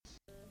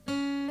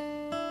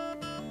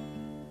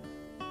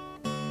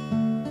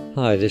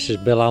Hi, this is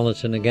Bill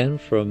Allerton again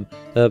from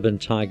Urban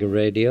Tiger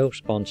Radio,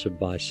 sponsored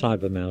by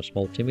Cybermouse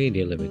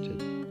Multimedia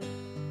Limited.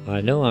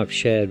 I know I've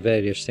shared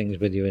various things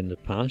with you in the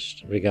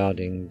past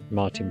regarding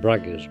Martin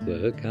Bragg's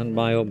work and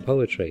my own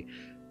poetry.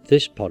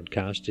 This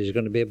podcast is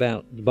going to be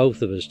about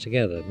both of us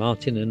together.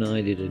 Martin and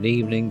I did an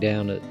evening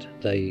down at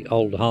the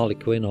old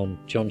Harlequin on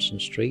Johnson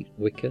Street,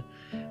 Wicker,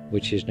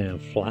 which is now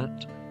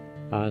flat,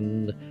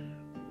 and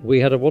we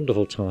had a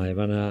wonderful time,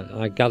 and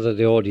I gather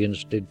the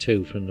audience did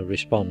too from the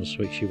response,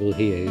 which you will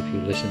hear if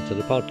you listen to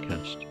the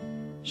podcast.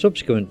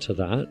 Subsequent to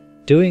that,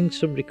 doing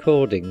some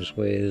recordings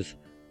with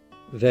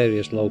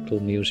various local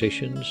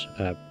musicians.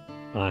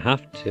 I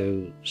have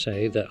to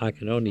say that I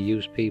can only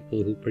use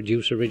people who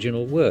produce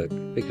original work,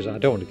 because I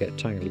don't want to get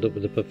tangled up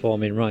with the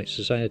Performing Rights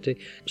Society.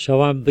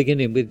 So I'm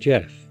beginning with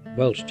Jeff,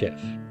 Welsh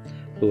Jeff,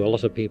 who a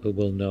lot of people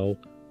will know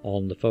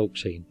on the folk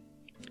scene.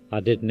 I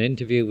did an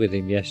interview with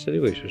him yesterday,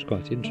 which was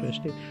quite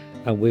interesting,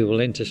 and we will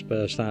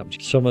intersperse that with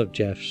some of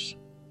Jeff's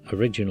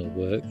original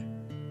work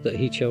that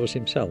he chose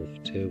himself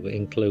to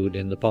include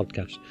in the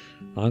podcast.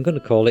 I'm going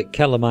to call it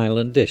Kellam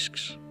Island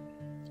Discs,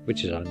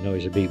 which is, I know,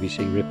 is a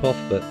BBC rip-off,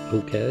 but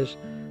who cares?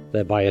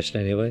 They're biased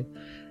anyway.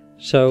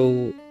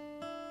 So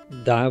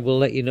I will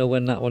let you know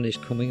when that one is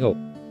coming up.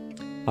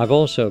 I've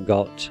also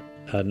got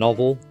a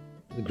novel,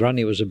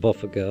 Granny Was a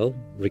Buffer Girl,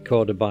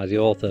 recorded by the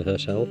author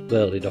herself,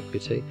 Burley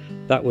Docherty.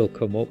 That will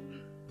come up.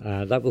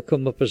 That will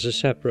come up as a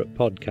separate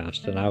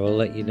podcast, and I will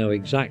let you know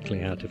exactly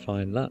how to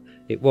find that.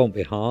 It won't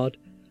be hard,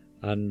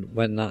 and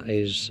when that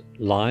is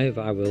live,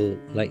 I will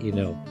let you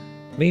know.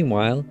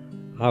 Meanwhile,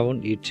 I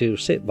want you to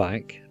sit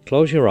back,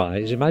 close your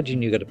eyes,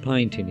 imagine you've got a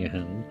pint in your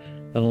hand,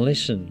 and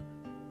listen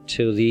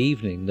to the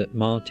evening that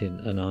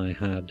Martin and I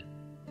had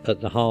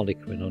at the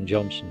Harlequin on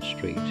Johnson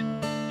Street.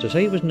 To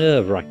say it was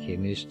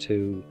nerve-wracking is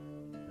to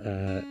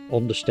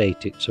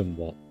understate it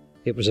somewhat.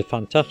 It was a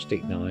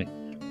fantastic night.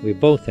 We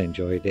both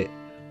enjoyed it.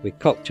 We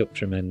cocked up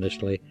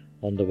tremendously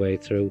on the way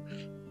through,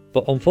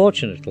 but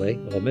unfortunately,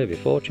 or maybe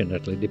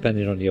fortunately,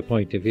 depending on your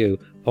point of view,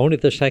 only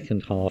the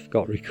second half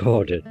got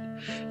recorded.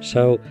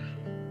 So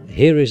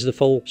here is the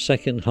full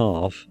second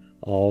half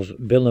of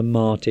Bill and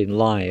Martin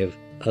live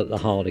at the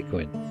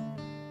Harlequin.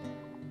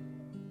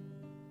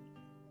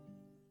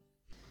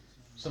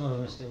 Some of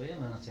them are still here,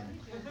 Martin.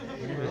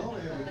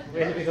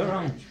 Where did we go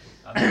wrong?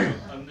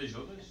 And there's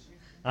others.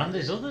 And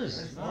there's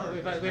others. Oh,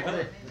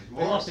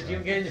 we lost a few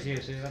and gained a few,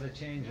 so we've had a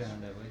change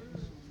round, have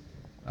we?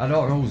 I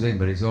don't know who's in,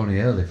 but it's only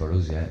early for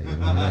us yet, you know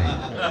what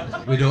I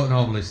mean? We don't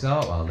normally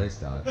start well this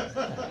time.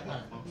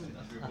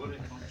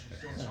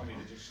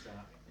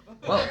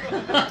 Well,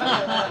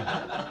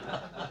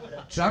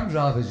 tram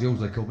drivers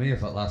usually come here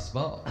for the last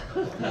spot.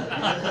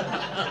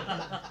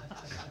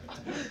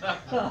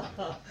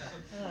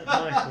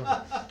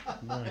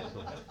 Nice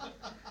one.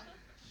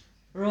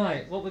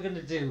 Right, what we're going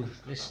to do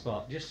this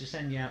spot, just to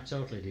send you out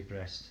totally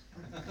depressed.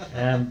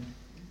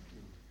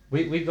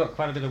 We've got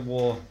quite a bit of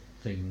war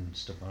themed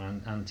stuff, or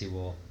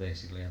anti-war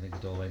basically. I think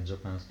it all ends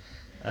up as.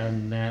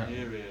 And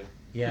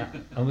yeah,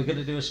 and we're going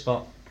to do a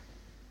spot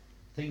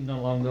themed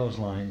along those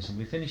lines, and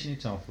we're finishing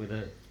it off with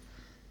a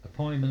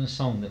poem and a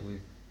song that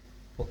we've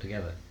put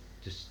together,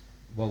 just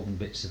woven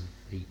bits of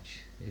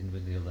each in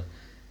with the other,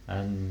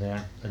 and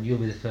you'll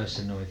be the first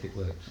to know if it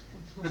works.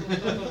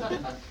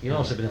 You'll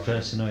also be the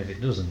first to know if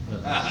it doesn't.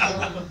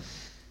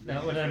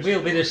 No,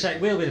 we'll be the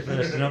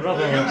first to know. Rob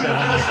will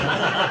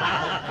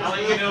I'll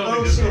let you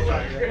know if it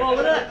doesn't. What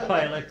with that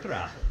pile of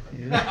crap?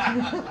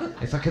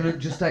 If I can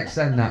just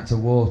extend that to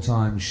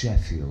wartime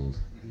Sheffield.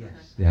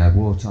 Yes. Yeah,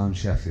 wartime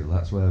Sheffield,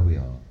 that's where we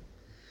are.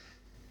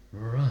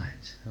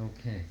 Right.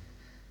 Okay.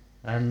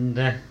 And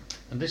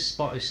this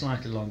spot is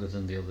slightly longer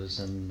than the others,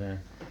 and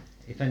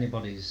if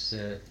anybody's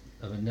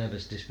of a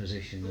nervous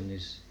disposition and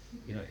is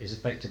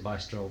affected by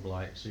strobe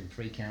lights, then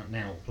freak out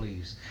now,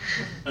 please.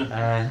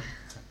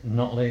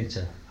 Not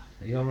later.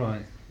 Are you all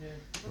right? Yeah.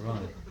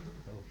 Right.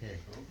 Okay.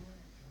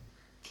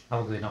 I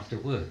was going off to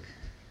work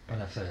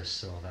when I first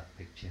saw that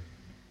picture.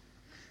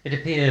 It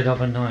appeared of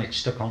a night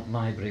stuck on the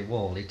library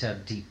wall. It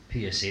had deep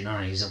piercing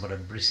eyes over a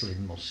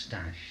bristling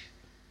moustache,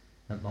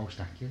 a most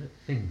accurate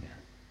finger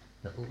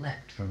that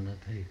leapt from the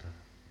paper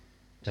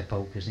to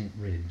poke us in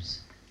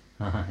ribs,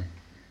 aye,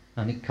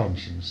 and in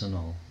conscience and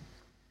all.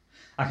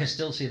 I can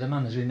still see the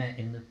man as we met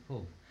in the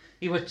pub.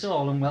 He were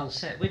tall and well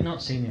set. We'd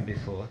not seen him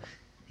before.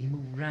 He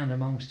moved round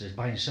amongst us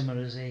buying some of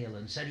his ale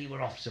and said he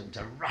were off soon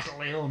to rattle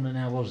the on, and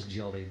I was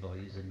jolly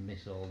boys and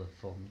miss all the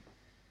fun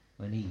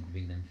when he'd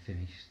been and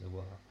finished the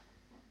war.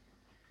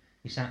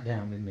 He sat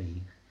down with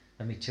me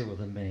and me two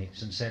other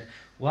mates and said,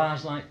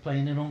 "War's like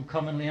playing an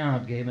uncommonly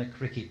hard game of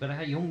cricket, but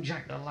our young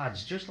Jack the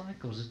lads, just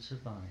like us, had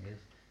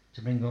survived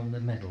to bring home the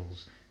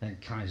medals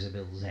and Kaiser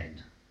Bill's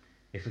head,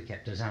 if we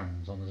kept his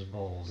hands on his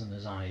balls and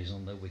his eyes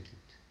on the wicket.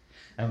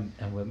 And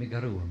when we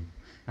got home,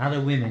 how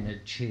the women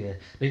would cheer,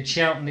 they'd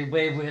shout and they'd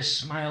wave with a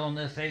smile on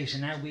their face,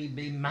 and how we'd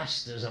be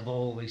masters of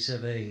all we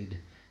surveyed,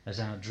 as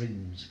our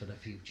dreams for the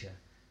future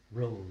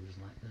rose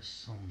like the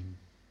sun,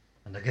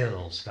 and the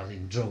girls fell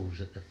in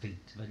droves at the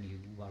feet of a new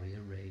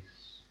warrior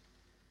race.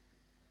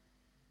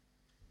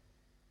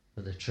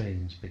 but the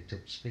train's picked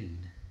up speed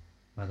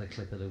by the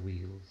clip of the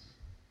wheels.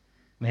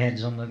 My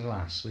head's on the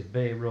glass with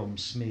bay rum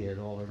smeared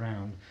all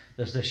around.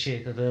 There's the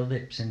shape of her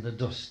lips in the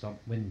dust on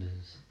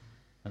windows,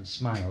 and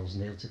smiles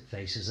nailed at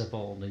faces of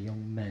all the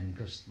young men,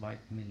 'cause like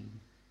me,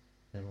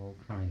 they're all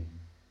crying,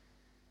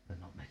 but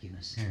not making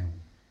a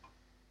sound.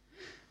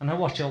 And I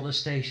watch all the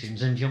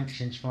stations and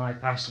junctions fly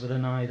past with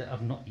an eye that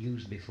I've not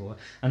used before,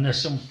 and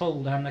there's some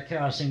fool down the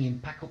car singing,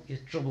 "Pack up your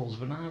troubles,"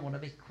 but I want to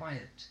be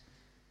quiet,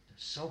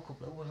 to soak up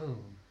the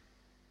world,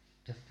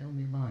 to fill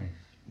me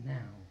life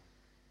now,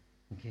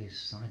 in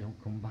case I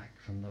don't come back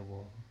from the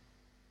war.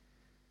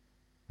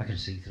 I can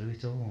see through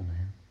it all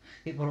now.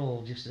 It were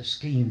all just a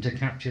scheme to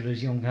capture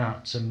us young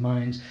hearts and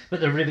minds,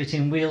 but the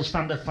riveting wheels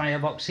fanned the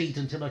firebox heat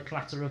until a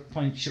clatter of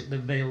points shook the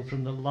veil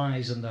from the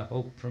lies and the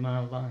hope from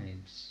our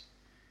lives.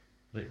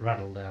 But it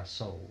rattled our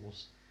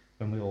souls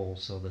when we all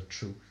saw the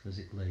truth as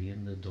it lay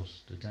in the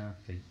dust at our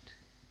feet.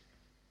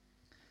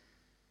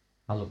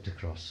 I looked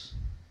across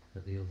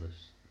at the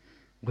others.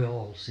 We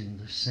all seemed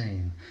the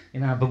same,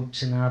 in our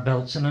boots and our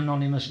belts, an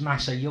anonymous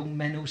mass of young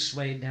men who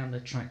swayed down the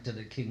track to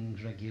the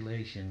King's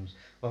regulations,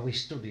 while we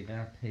studied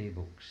our pay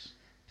books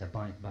to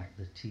bite back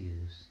the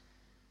tears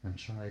and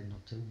tried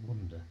not to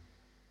wonder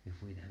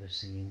if we'd ever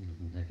see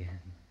England again.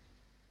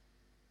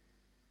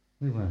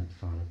 We weren't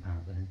far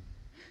apart then.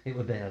 It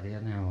were barely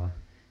an hour.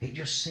 It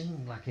just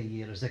seemed like a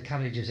year as the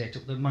carriages ate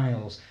up the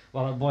miles,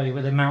 while a boy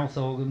with a mouth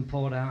organ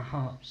poured our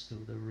hearts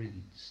through the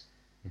reeds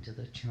into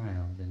the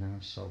child in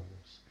our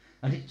souls.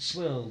 And it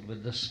swirled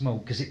with the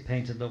smoke as it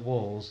painted the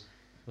walls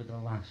with the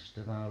last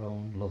of our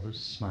own lovers'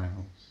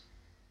 smiles.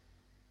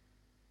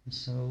 And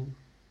so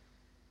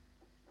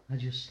I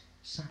just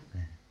sat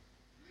there,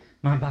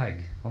 my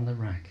bag on the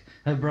rack,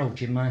 her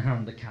brooch in my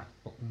hand, the cap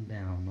buttoned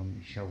down on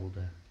my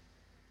shoulder.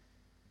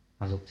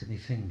 I looked at my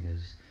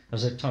fingers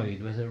as I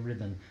toyed with her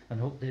ribbon and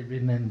hoped they'd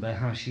remember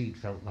how she'd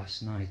felt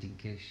last night in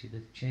case she'd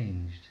have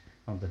changed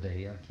on the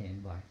day I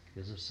came back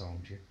as a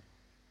soldier.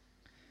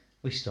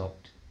 We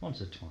stopped once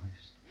or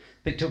twice,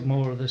 picked up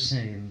more of the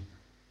same.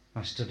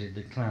 I studied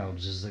the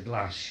clouds as the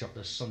glass shot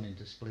the sun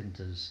into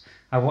splinters.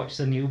 I watched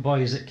the new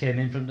boys that came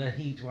in from the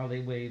heat while they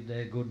waved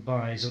their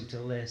goodbyes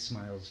until their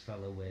smiles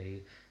fell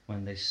away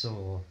when they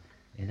saw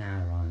in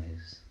our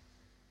eyes,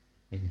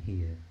 in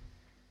here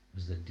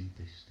was the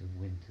deepest of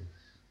winters.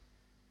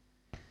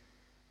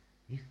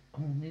 If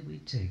only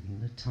we'd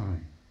taken the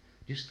time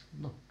just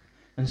to look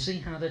and see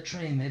how the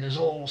train made us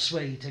all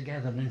sway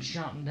together and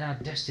sharpened our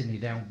destiny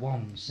down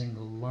one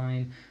single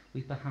line,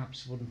 we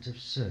perhaps wouldn't have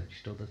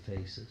searched other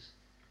faces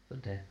for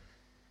death,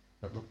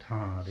 but looked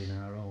hard in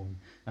our own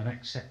and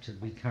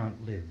accepted we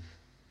can't live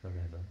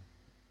forever.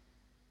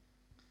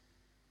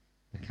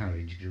 The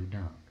carriage grew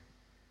dark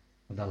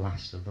with the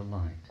last of the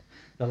light.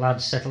 The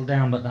lads settled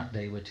down, but that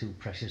day were too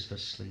precious for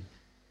sleep.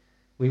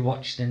 We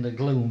watched in the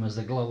gloom as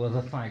the glow of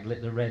a fag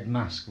lit the red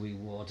mask we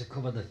wore to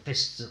cover the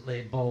fists that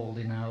lay balled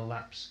in our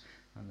laps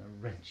and the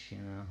wrench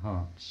in our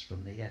hearts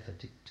from the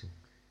effort it took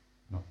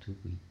not to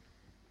weep.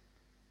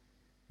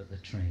 But the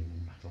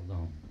train rattled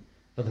on,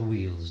 for the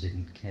wheels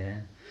didn't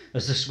care.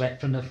 As the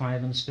sweat from the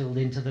fireman spilled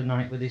into the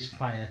night with his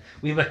fire,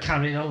 we were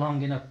carried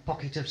along in a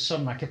pocket of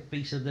sun like a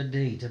piece of the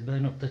day to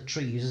burn up the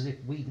trees as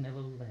if we'd never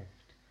left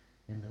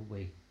in the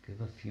wake of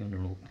a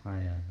funeral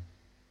pyre.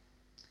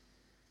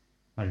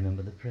 I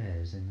remember the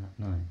prayers in that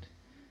night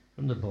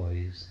from the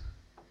boys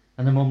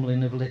and the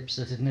mumbling of lips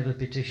that had never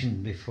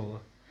petitioned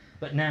before,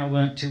 but now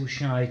weren't too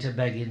shy to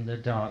beg in the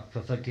dark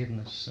for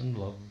forgiveness and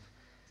love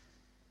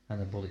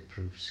and a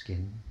bulletproof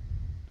skin,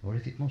 or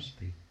if it must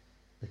be,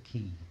 the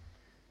key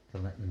to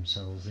let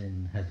themselves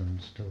in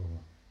heaven's door.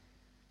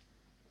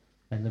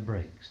 Then the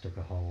brakes took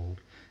a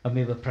hold and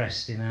we were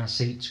pressed in our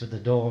seats with the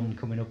dawn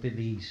coming up in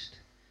the east,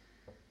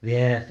 the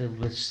air filled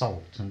with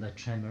salt and the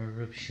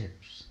tremor of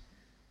ships,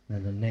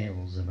 and the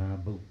nails of our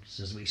boots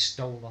as we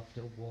stole off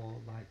to war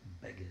like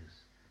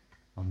beggars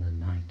on the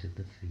night of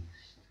the feast.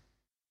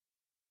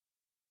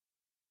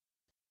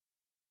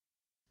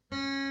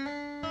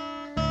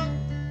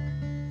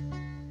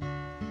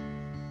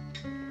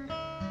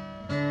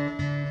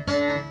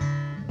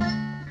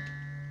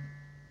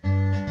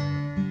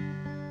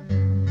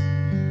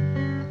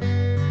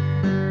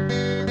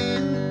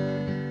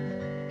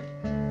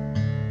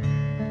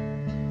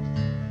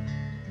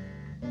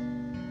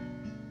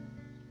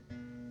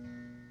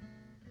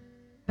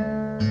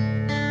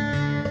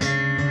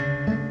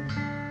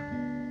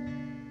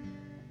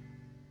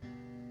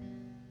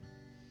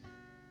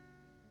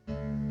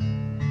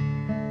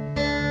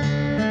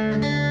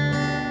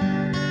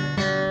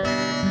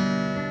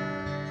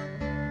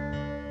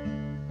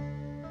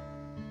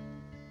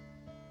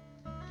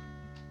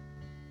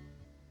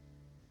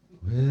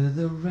 With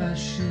the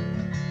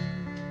ration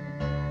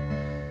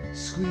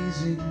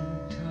squeezing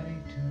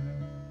tighter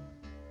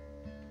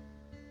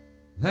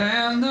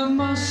than the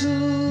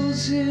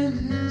muscles in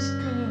his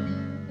gut,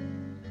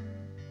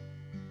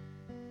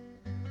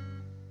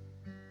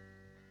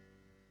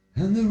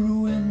 and the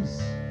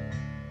ruins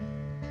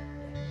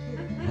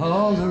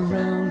all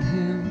around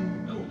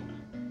him,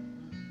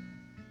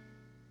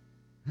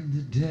 and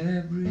the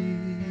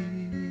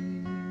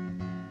debris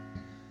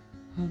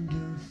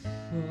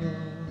underfoot.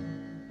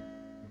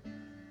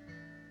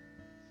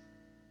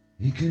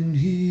 He can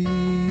hear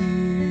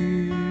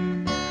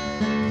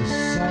the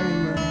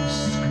sirens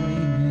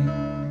screaming.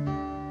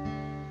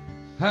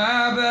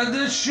 I bet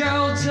the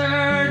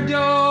shelter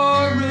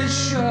door is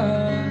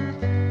shut.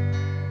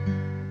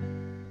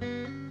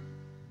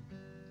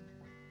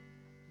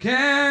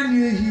 Can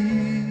you hear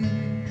me,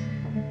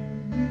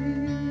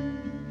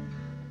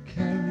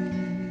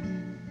 Carrie?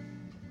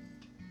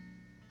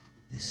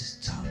 This is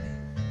Tommy.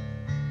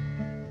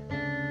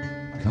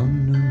 Come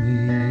to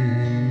me.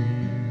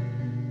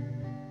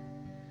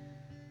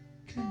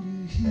 Can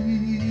you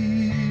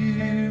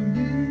hear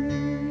me,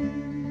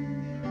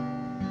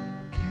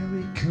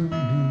 Carrie? Come to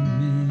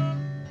me.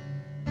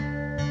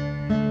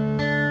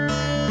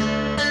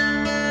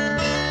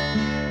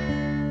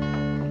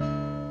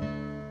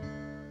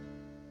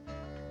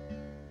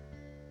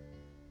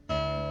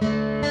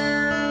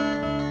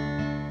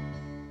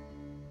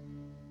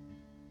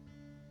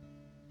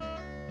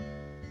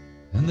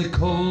 And the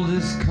cold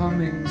is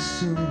coming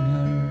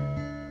sooner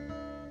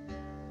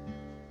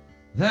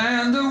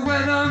than the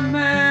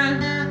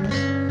weatherman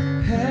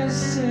has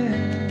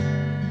said.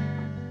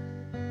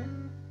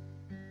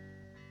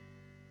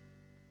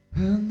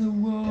 And the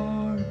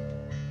war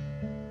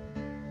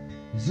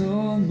is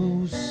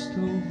almost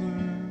over,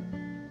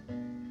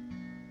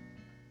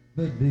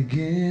 but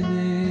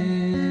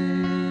beginning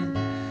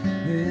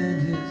in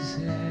his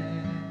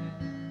head.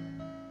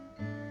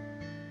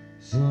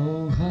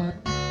 So hot,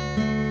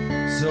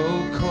 so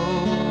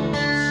cold,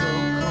 so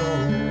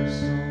cold,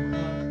 so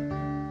hot.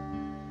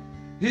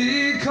 He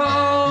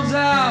calls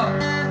out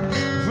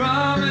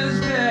from his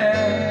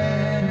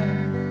bed.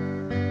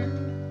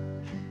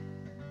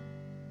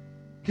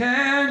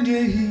 Can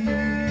you hear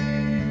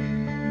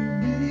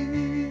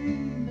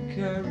me,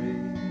 Carrie?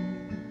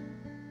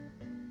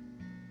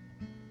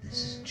 This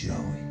is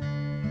Joey.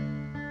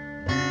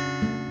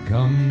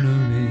 Come to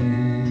me.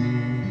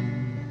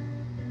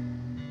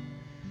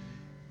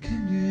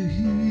 Can you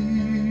hear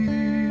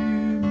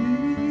me,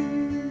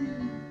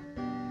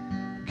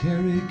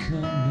 Carrie?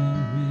 Come to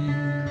me.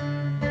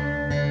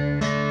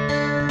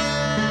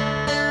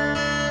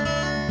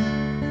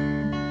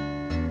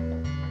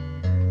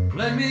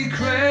 Let me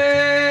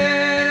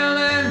cradle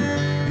in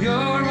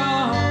your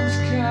arms,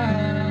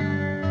 Cal.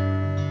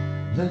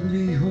 Let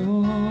me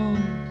hold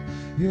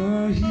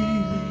your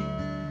healing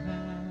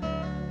hand.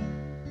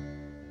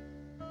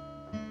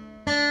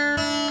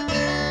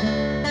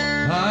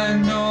 I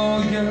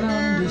know you'll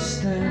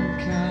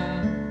understand,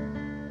 Cal.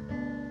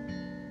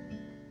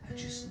 I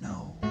just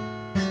know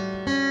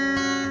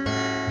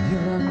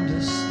you'll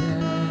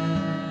understand.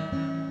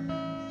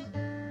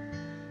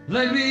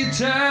 Let me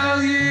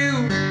tell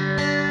you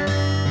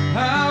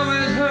how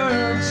it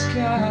hurts,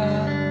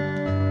 Cal.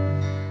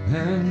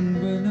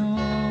 And when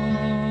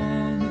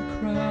all the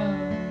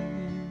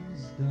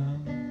crying's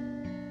done,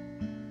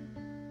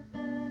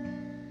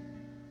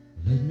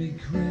 let me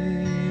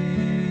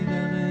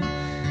cradle in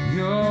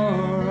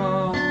your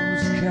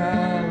arms,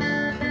 Cal,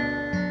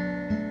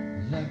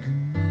 like a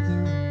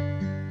mother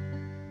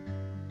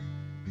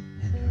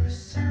and her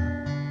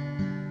son.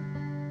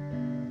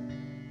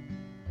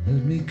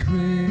 Let me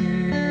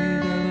cradle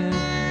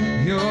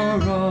in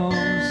your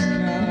arms,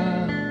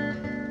 Cal,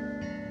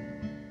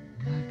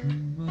 like a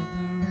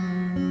mother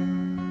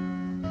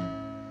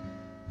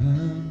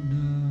and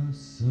a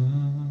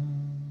son.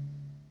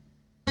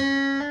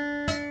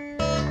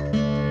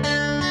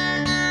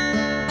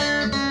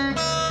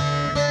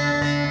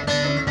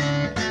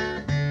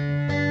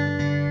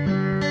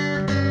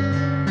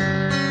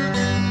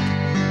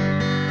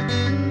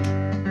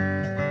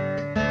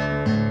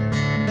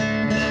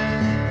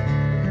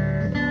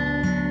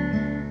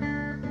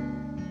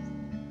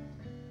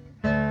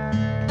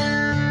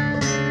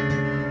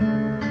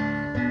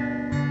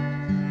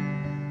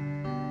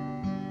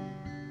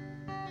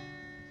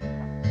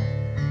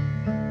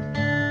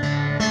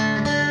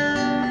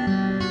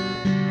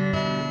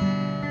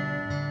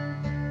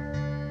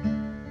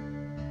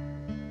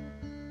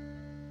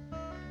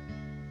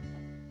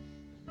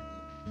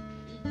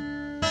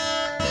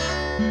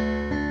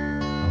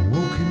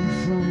 Awoken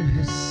from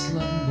his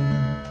slumber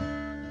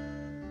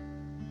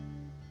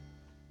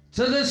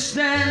to the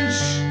stench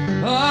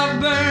of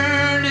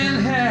burning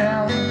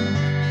hell,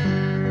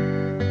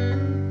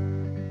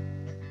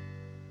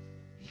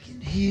 he can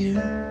hear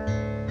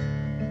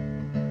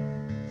the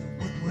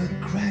woodwork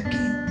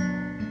cracking.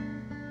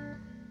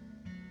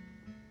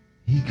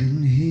 He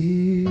can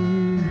hear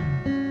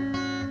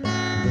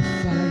the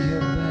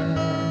fire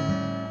bell.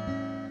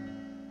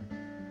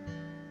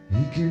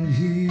 He can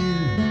hear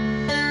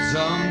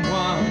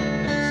someone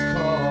is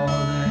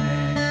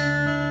calling,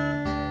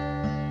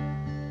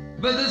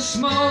 but the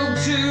smoke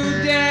to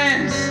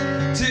dance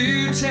to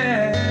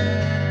tell.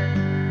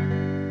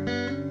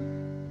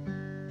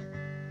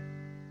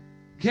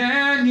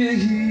 Can you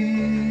hear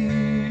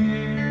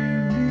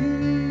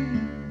me,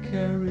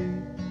 Carrie?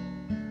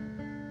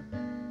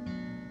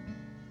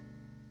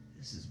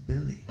 This is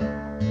Billy.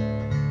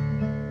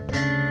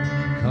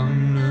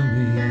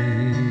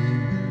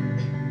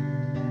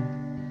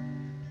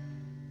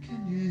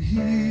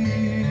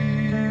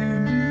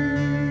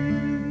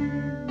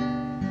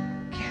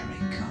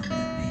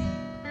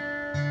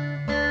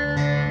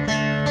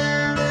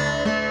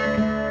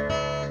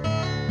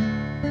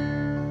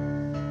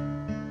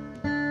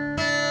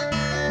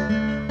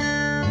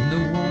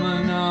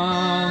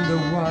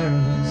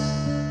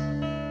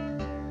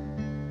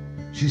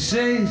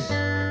 says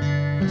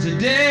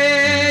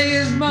today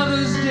is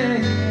Mother's Day.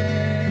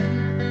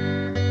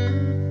 And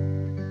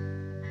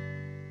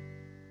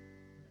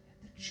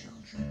the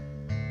children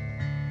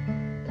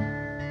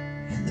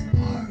in the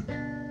park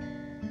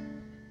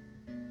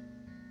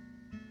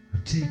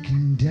are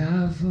taking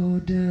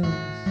daffodils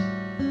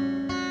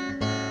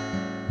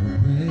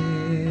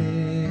away.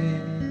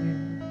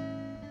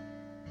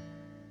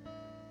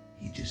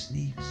 He just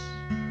needs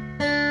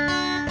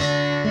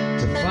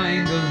to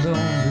find a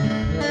lonely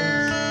place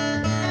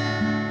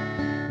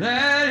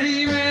that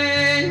he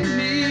may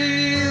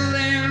kneel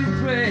and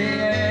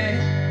pray.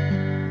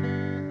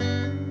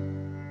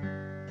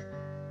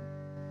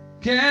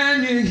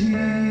 Can you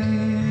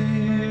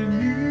hear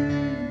me,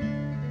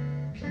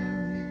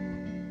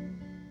 Carrie?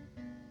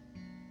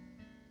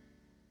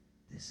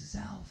 This is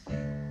Alfie.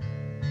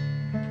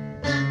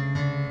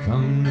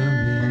 Come to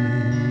me.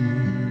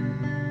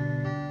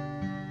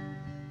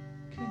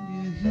 Can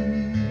you hear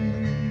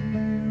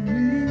me,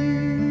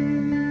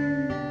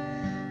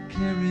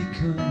 Carrie?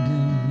 Come to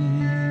me.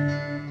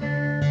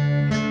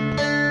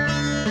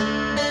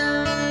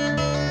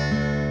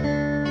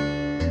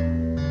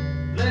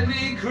 Let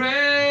me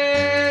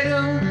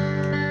cradle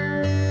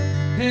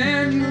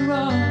in your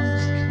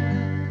arms, cat.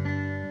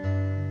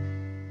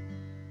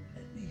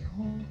 Let me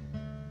hold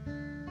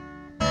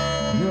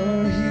your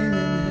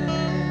healing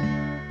hand.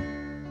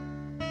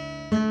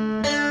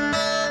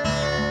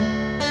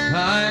 I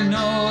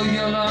know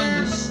you'll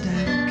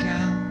understand,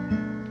 Cal.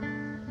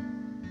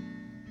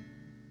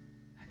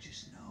 I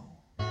just know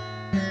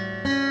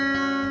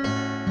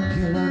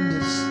you'll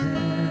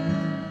understand.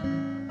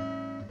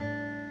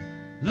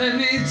 Let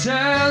me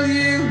tell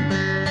you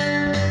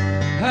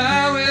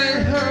how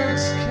it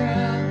hurts,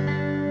 Cal.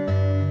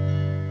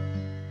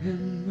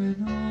 And when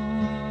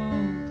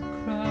all the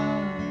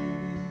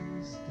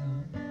crying's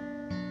done,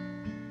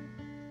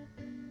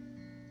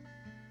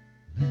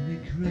 let me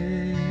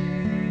cradle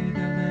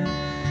in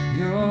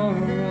your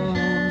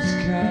arms,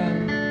 Cal,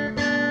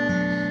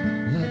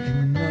 like a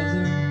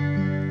mother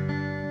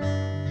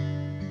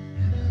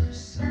and her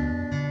son.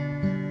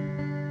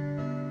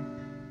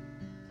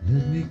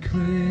 Let me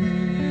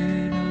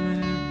cradle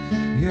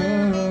in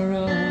your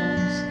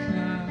arms,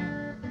 Cal,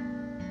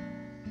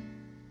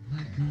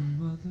 like a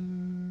mother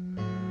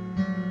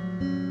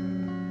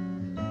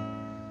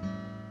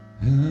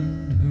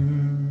and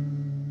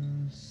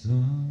her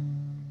son.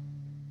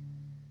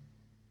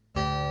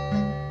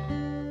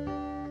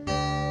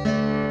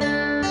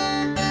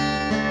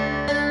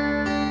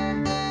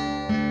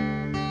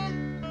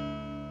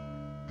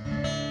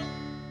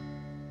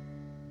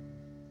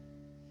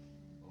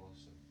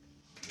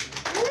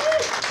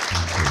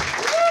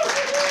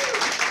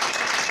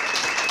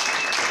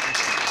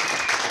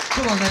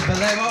 Come on then,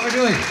 Billy, what are we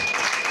doing?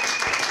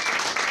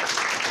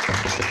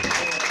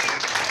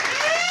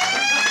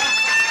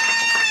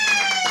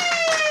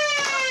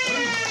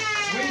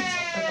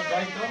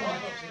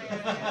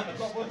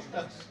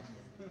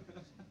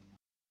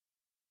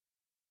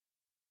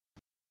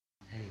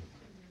 Hey,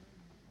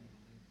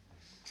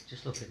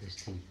 just look at this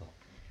teapot.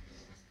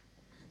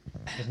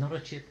 There's not a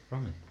chip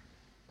from it.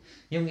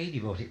 Young Edie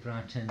bought it for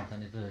our 10th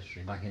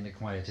anniversary back in the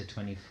quiet of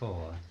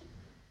 24.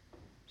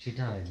 She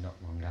died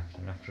not long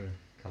after a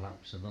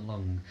collapse of the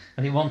lung,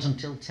 and it wasn't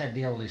until Ted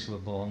the eldest were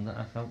born that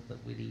I felt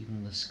that we'd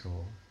even the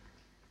score.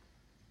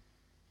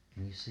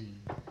 Can you see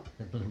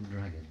the blue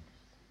dragon?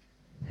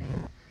 Hey,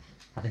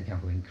 I think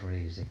I'm going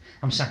crazy.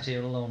 I'm sat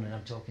here alone and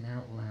I'm talking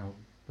out loud,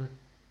 but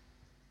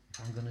if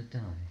I'm going to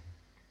die,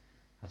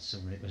 I'd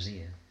sooner it was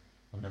here,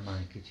 under my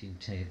kitchen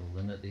table,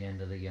 than at the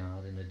end of the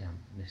yard in the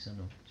dampness and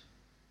out.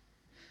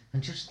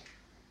 And just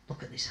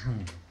look at this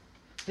handle.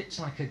 Fits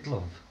like a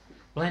glove.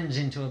 Blends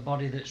into a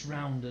body that's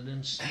rounded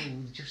and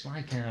smooth, just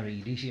like our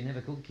Edie. She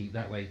never could keep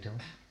that weight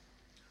off.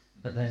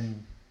 But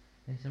then,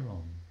 later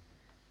on,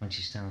 when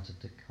she started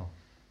to cough,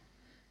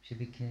 she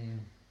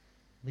became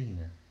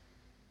leaner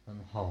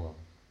and hollow,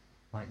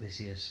 like this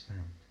here spout.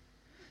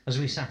 As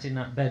we sat in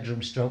that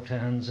bedroom, stroked her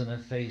hands and her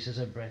face as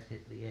her breath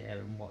hit the air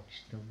and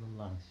watched till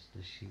the last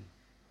as she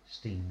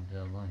steamed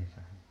her life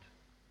out.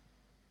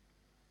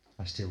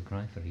 I still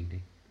cry for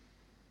Edie.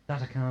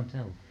 That I can't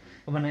help.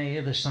 And when I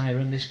hear the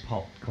siren, this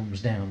pot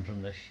comes down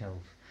from the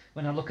shelf.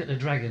 When I look at the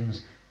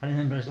dragons, I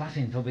remember us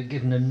laughing for we'd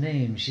given them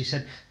names. She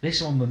said,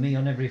 this one with me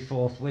on every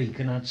 4th week,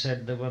 and I'd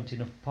said there weren't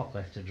enough pot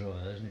left to draw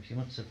hers, and if she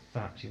wasn't so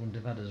fat, she wouldn't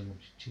have had as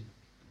much cheek.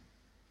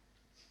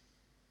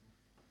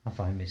 I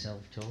find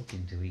myself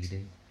talking to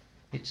Edie.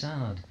 It's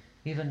hard,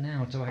 even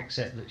now, to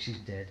accept that she's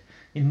dead.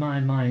 In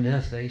my mind,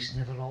 her face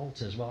never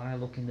alters while I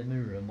look in the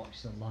mirror and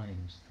watch the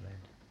lines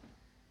thread.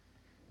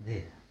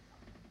 There,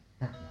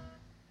 that one.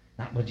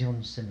 That were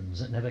John Simmons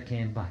that never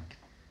came back.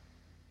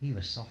 He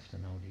was soft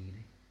and old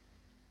Edie.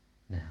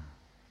 Now,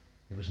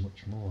 it was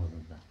much more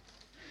than that.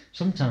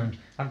 Sometimes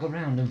I'd go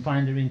round and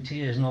find her in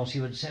tears and all she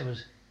would say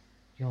was,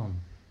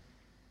 John.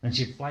 And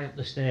she'd fly up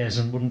the stairs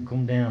and wouldn't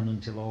come down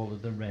until all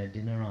of the red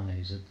in her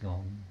eyes had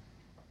gone.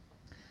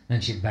 Then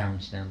she'd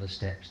bounce down the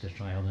steps to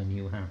try on a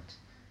new hat.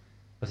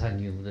 But I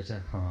knew that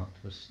her heart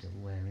was still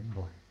wearing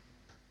black.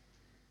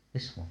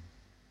 This one,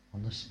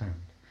 on the span,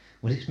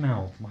 with its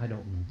mouth wide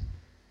open,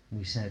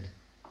 we said,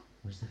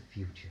 was the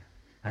future,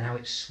 and how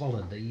it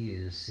swallowed the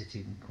years,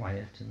 sitting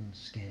quiet and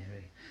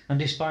scary. And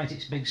despite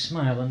its big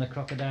smile and the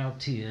crocodile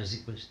tears,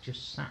 it was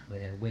just sat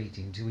there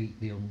waiting to eat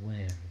the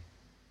unwary.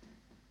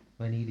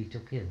 When Edie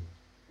took ill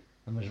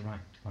and was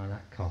racked by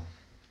that cough,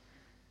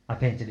 I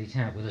painted it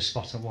out with a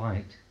spot of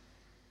white,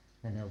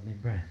 then held my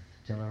breath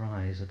till her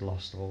eyes had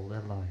lost all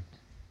their light.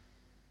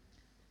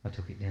 I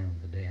took it down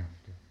the day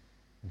after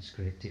and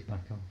scraped it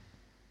back off.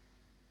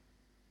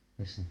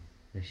 Listen,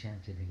 they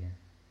shouted again.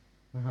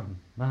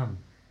 Ma'am,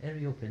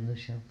 hurry up in the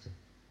shelter.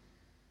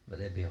 But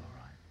they'd be all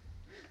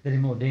right. They're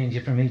in more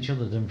danger from each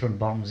other than from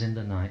bombs in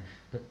the night.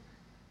 But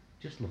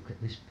just look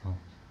at this pot.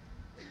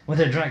 With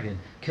a dragon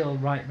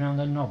curled right round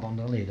the knob on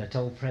the lid. I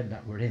told Fred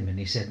that were him, and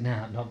he said,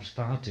 nah, knob's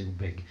far too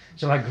big.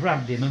 So I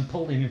grabbed him and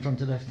pulled him in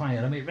front of the fire,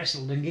 and we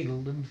wrestled and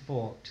giggled and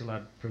fought till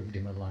I'd proved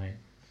him a lion.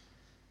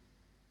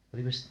 But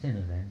he was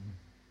thinner then,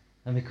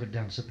 and we could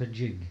dance up a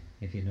jig,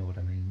 if you know what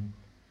I mean.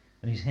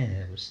 And his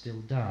hair was still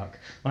dark,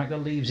 like the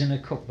leaves in a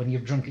cup when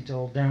you've drunk it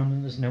all down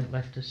and there's no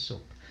left to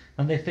sup.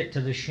 And they fit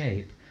to the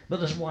shape, but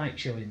there's white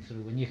showing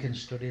through, and you can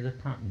study the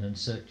pattern and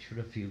search for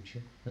a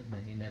future that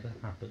may never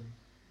happen,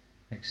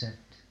 except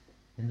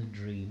in the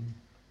dream.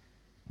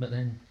 But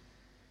then,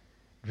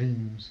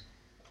 dreams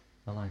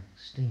are like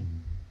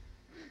steam,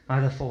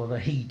 either full of a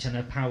heat and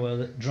a power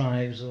that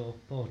drives, or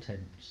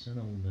portents and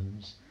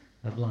omens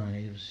of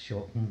lives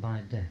shortened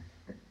by death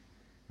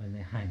when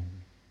they hang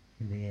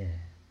in the air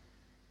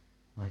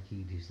like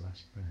Edie's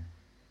last breath.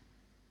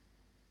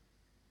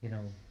 You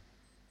know,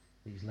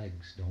 these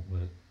legs don't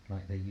work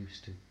like they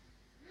used to.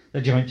 The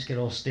joints get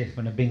all stiff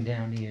when I've been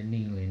down here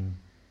kneeling.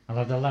 I'll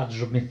have the lads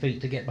rub my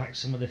feet to get back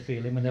some of the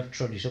feeling when they've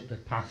trudged up the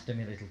path to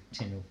my little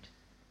tin hut.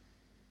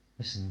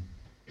 Listen,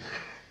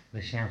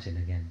 they're shouting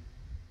again.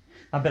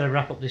 I'd better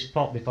wrap up this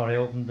pot before I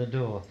open the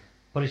door.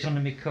 Put it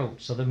under my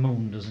coat so the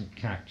moon doesn't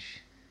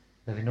catch.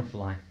 They've enough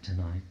light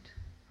tonight.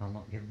 I'll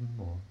not give them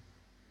more.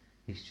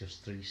 It's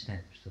just 3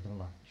 steps to the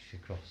latch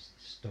across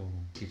the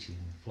stone kitchen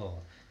floor.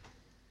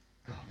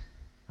 God,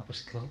 that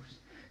was close.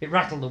 It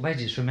rattled the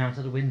wedges from out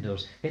of the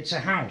windows. It's a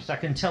house, I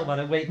can tell by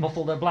the way it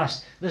muffled the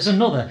blast. There's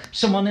another,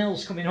 someone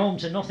else coming home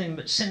to nothing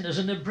but cinders,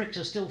 and the bricks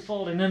are still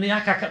falling, and the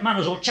ack-ack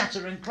manners all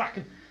chatter and crack.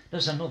 And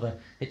there's another,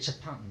 it's a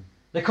pattern.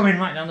 They're coming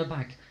right down the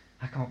back.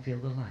 I can't feel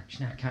the latch.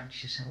 Now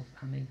catch yourself,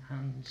 Hammy.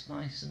 Hands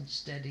nice and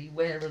steady.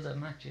 Where are the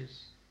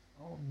matches?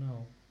 Oh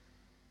no.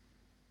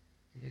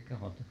 Dear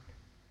God.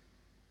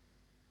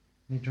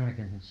 Me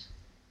dragons.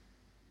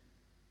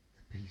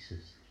 The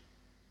pieces.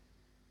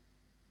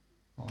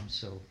 Oh, I'm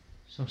so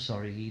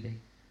sorry, Edie.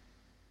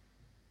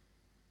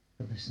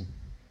 But listen.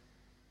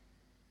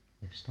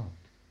 They've stopped.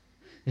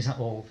 Is that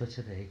all for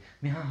today?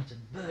 My heart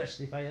would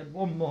burst if I had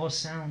one more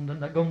sound,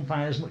 and the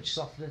gunfire's much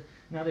softer.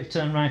 Now they've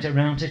turned right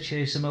around to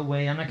chase them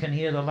away, and I can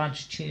hear the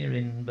lads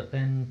cheering, but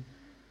then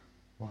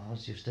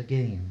was just a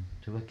game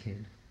to a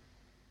kid.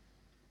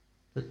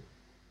 But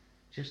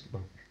just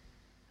look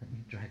at me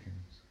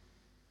dragons,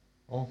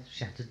 all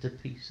shattered to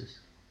pieces.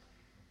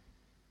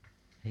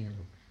 Hey,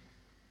 look,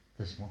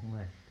 there's one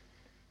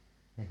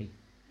left. Hey,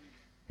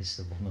 it's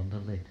the one on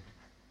the lid.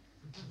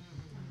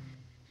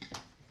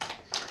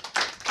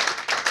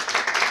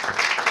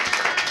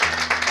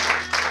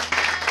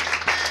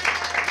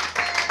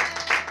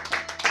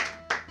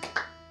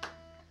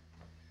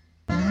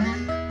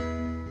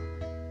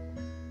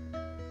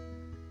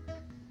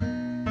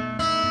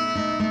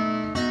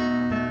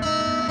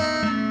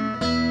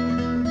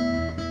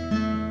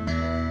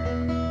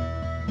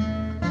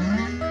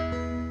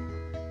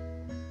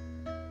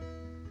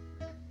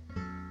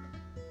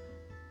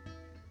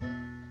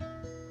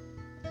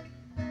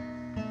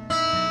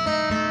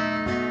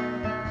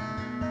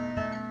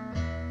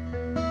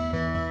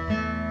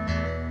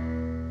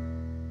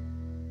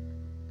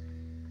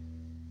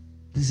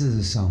 This is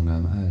a song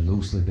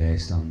loosely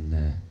based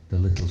on the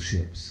little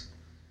ships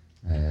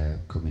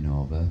coming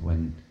over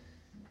when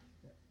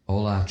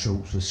all our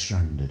troops were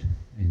stranded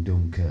in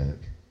Dunkirk,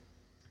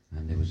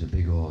 and there was a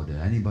big order.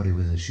 Anybody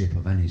with a ship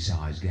of any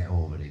size, get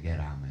over to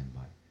get our men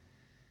back.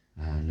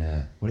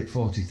 And what it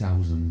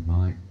 40,000,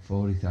 Mike?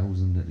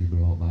 40,000 that he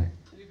brought back.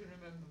 You can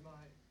remember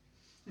Mike.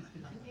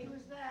 He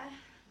was there.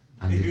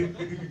 And he,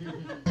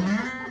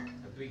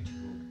 A beach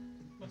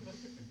book.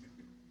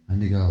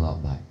 and he got a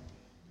lot back.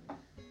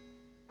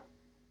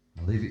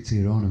 I'll leave it to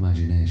your own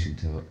imagination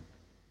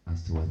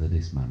as to whether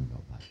this man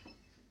got back.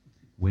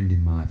 Wind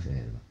in my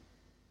favour.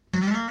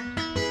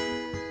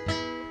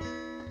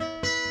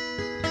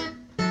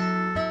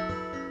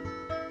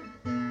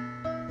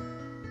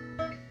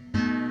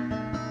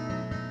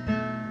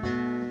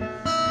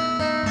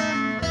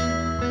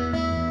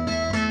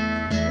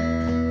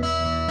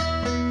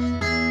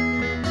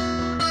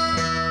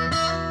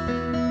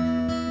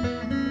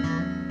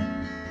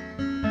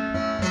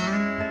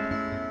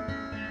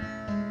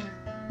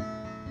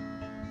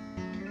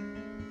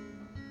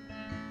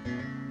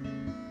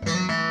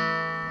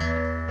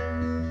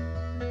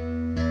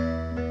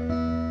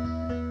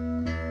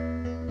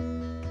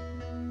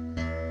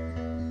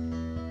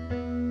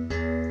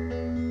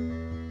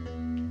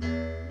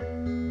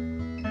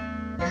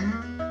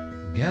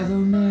 gather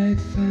my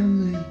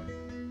family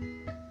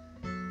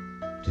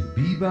to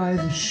be by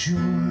the shore,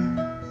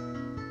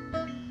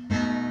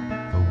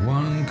 for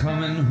one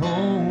coming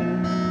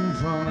home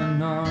from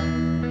an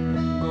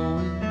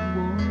ongoing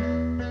war.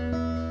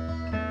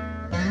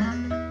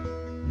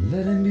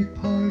 Let him be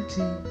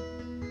party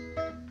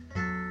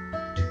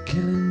to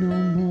killing no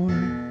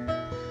more,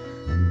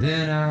 and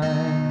then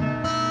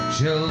I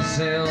shall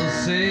sail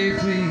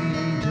safely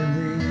to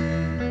thee,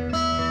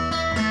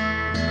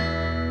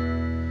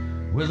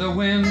 with the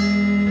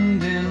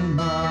wind in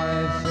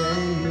my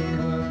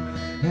favor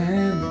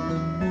and the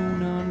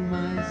moon on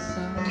my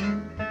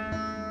side.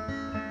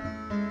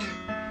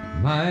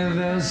 My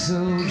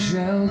vessel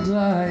shall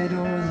glide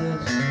o'er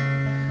this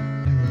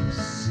perilous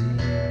sea,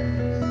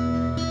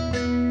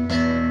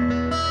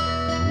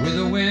 with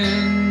the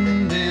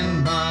wind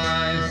in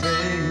my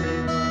favor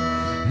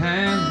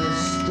and the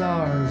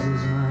stars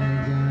as my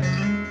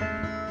guide.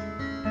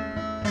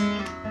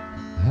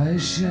 I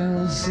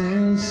shall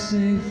sail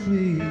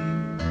safely to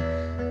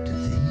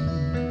thee.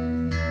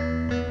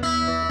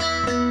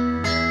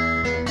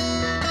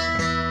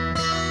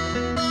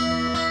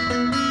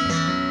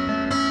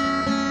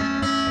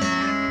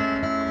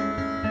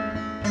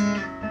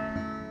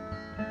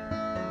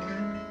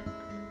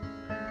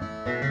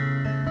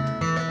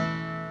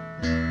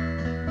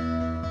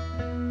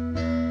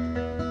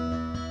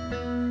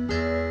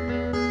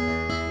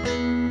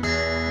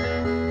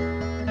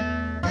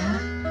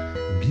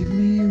 Give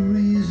me a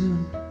reason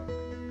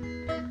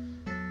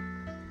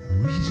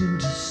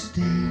to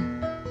stay,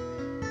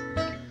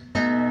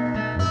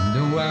 with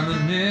no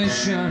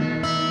ammunition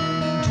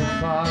to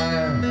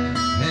fire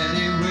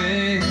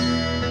anyway,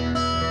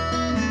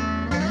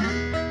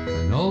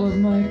 and all of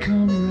my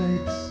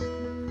comrades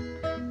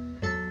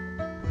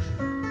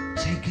were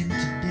taken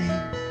today,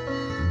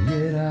 and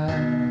yet I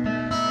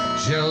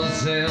shall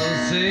sail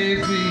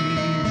safely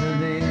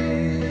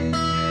today,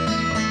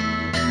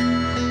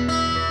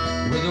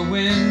 with the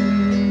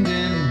wind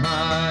in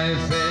my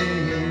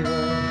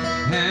favor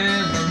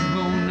and the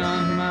moon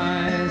on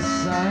my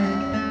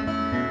side.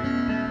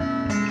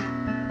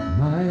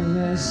 My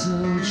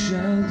vessel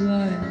shall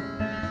glide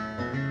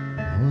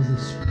o'er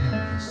this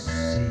perilous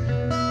sea,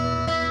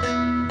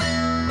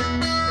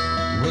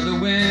 with the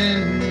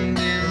wind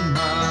in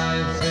my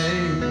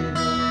favor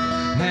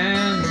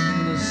and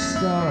the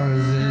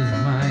stars as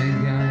my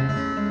guide.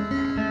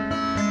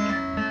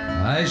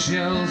 I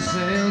shall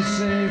sail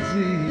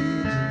safely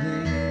to thee.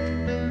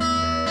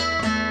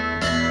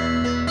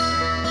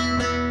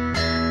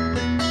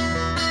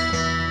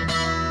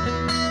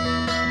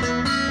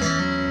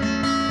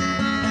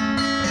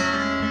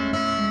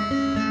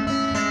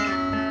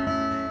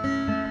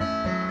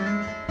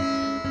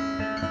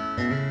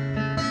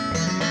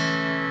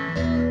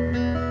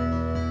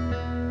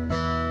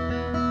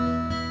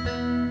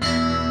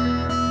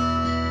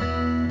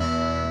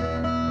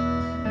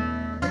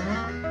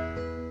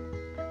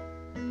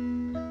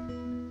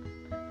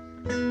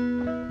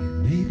 You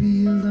may be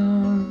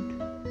alarmed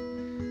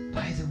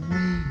by the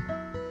way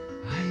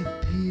I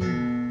appear.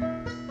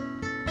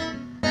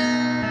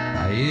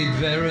 I ate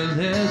very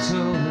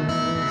little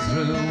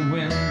through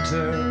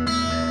winter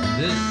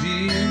this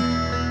year,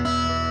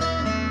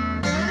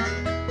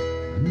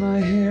 and my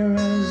hair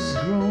has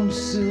grown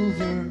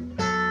silver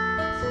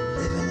from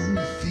living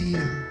in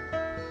fear.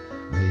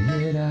 But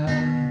yet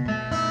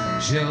I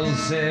shall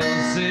sail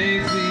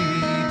safely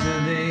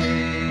today,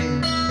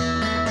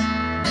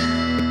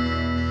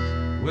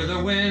 with the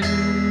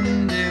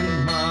wind in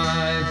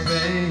my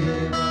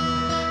favor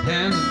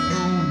and the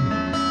moon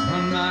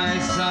on my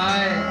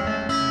side.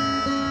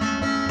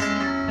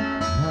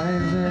 My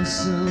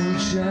vessel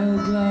shall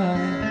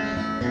glide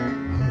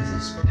o'er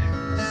this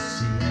perilous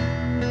sea,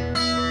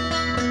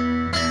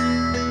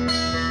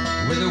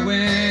 with the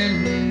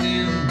wind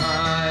in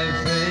my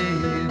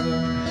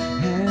favor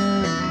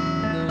and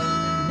the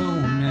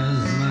moon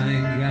as my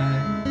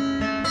guide.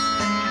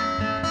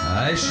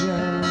 I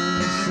shall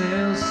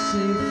sail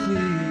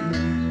safely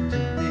to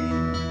thee.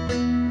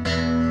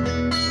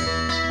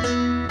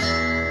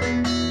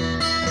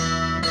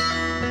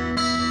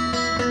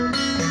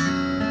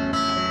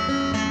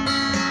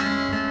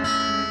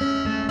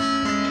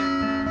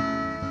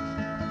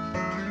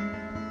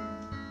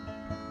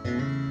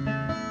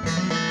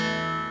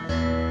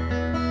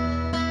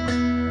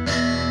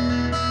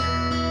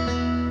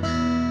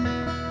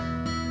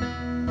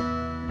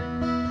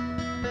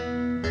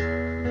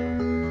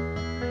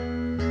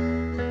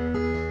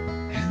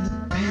 And the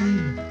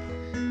pain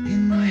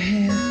in my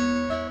head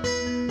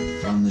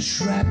from the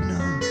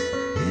shrapnel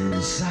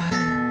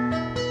inside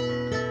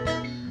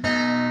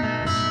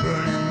is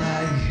burning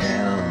like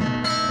hell.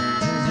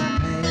 'Tis a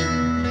pain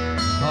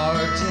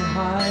hard to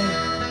hide.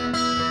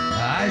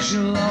 I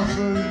shall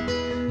offer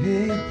a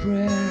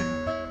prayer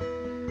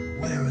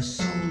where a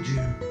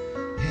soldier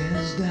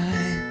has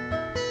died,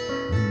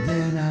 and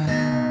then I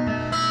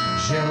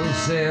shall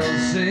sail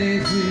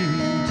safely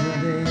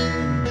today,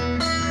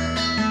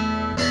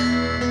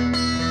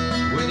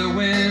 with the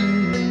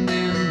wind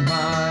in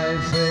my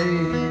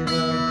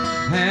favor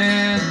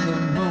and the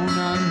moon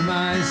on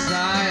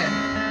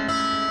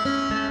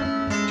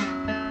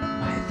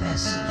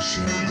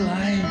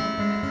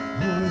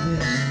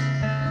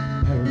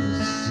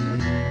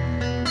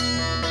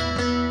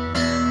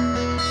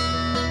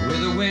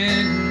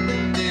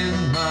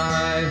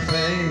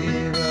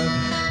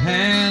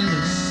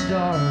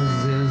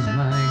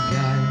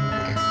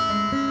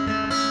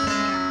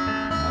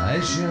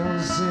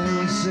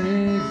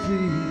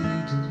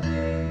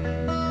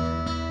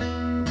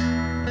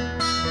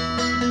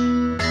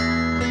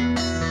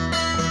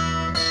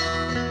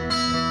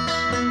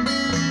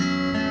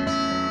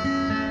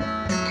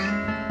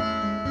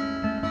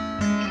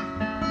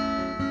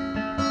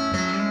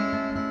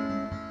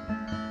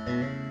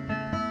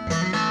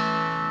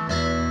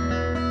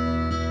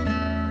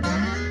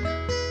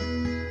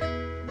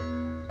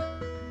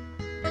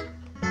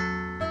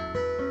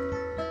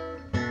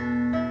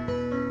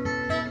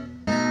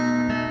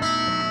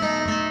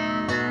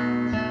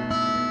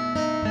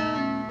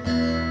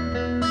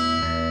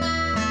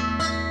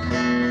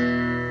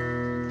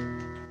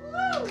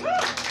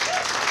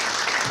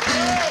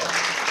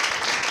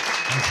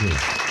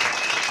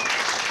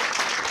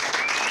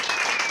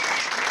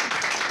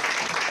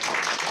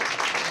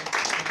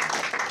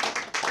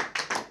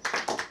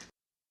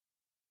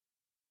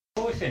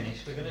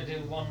finish, we're going to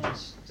do one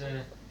last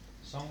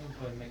song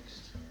for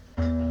mixed.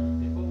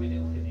 Before we do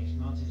finish,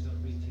 Martin's got to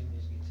retune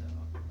his guitar.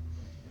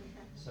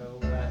 So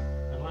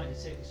I'd like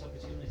to take this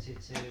opportunity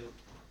to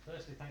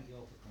firstly thank you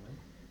all for coming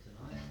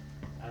tonight,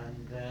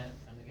 and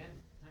again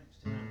thanks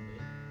to Andy.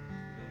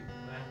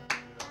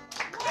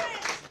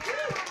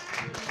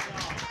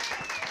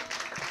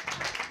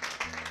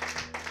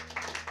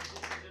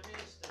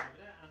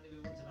 Andy, we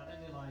wouldn't have had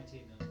any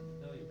lighting,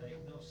 no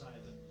effect, no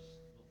silence,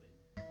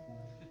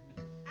 nothing.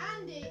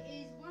 Andy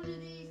is one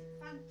of these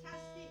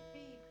fantastic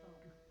people.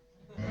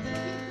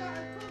 You've got a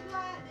club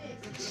like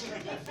this,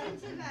 different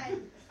events, and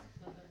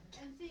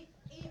think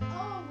he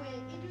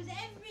does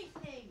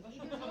everything. He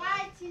does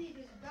lighting, he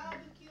does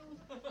barbecues.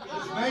 He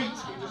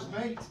does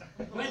mate.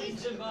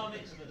 Weddings and bar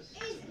mitzvahs.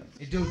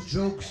 He does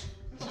drugs.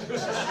 He's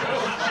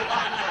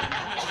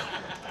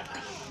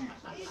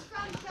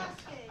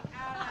fantastic.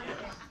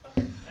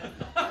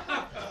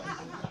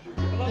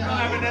 Well,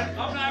 I'm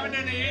not having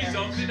any ease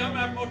on, they don't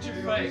have much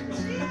effect.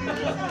 We'd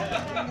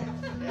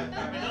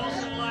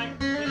also like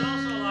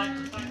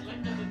to thank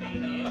Linda for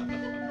being here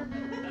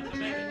and for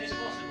making this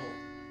possible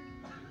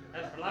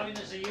and for allowing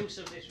us the use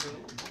of this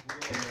room.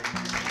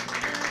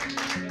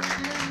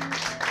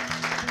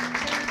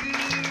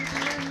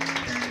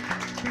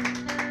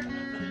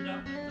 And for the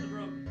doctor for the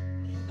broom.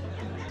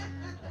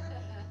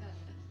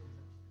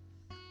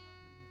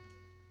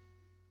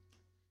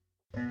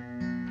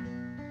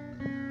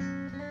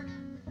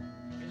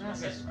 It's my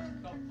best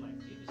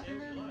conflict. You can say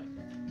what you like.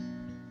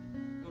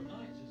 Good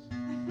night.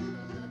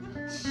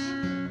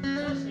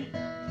 That's it.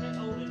 Get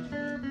older to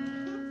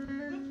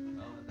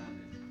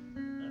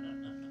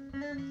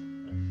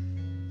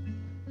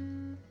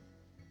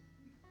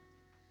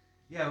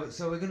Yeah,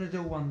 so we're going to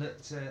do one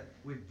that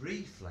we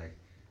briefly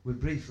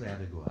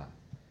had a go at.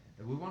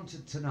 We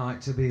wanted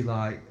tonight to be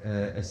like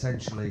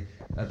essentially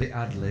a bit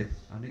ad-lib,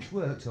 and it's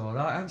worked all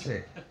right, hasn't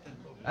it?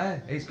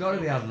 It's got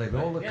to be ad-lib.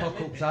 All the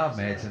cock-ups I've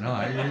made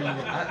tonight,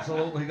 it's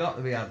absolutely got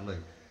to be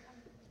ad-lib.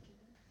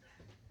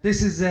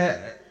 This is,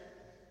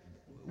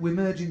 we're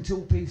merging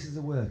two pieces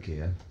of work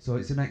here, so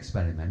it's an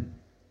experiment.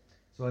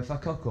 So if I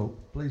cock up,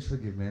 please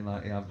forgive me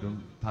like I've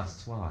done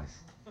past twice.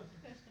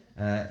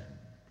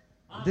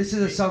 This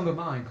is a song of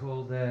mine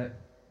called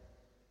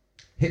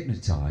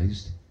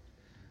Hypnotised,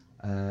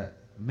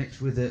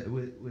 mixed with a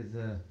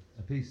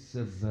piece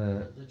of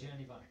the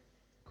journey back.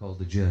 called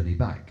The Journey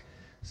Back.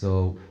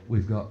 So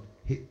we've got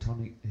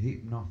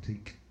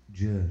hypnotic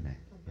journey.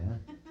 Yeah.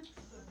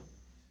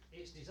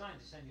 It's designed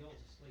to send you all to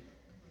sleep.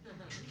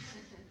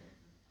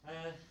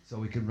 So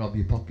we can rob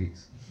your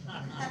pockets.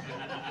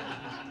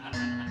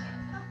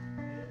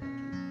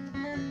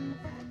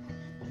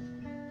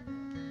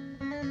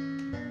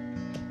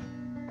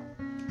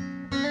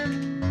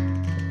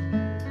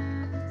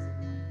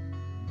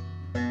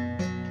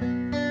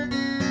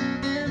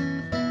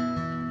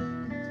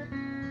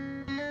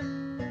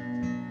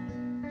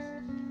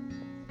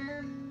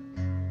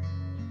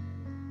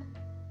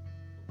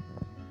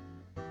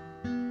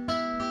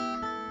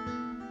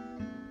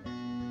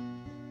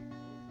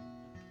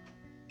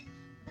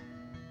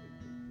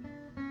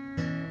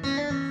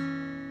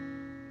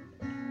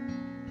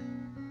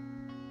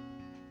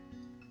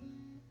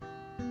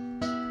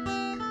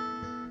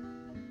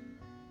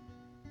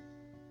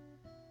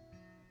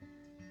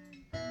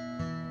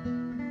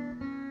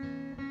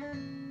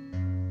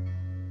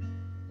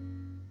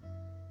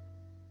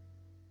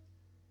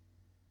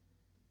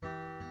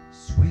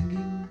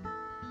 Swinging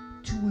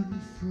to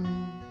and fro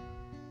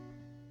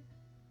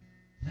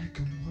like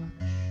a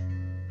watch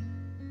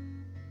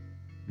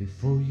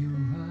before your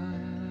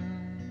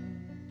eyes.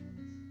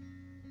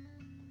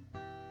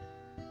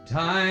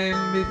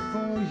 Time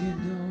before you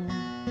know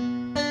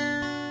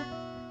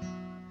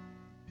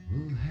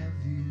will have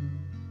you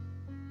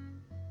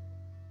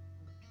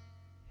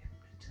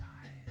hypnotized.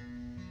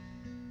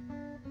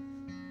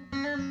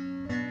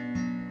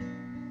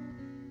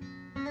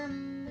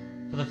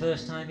 For the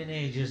first time in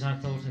ages, I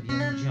thought of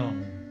young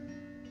John,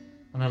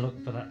 and I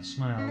looked for that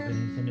smile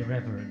beneath an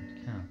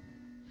irreverent cap.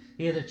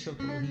 Hear the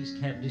chuckle he's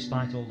kept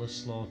despite all the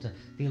slaughter,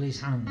 feel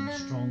his hand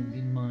strong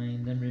in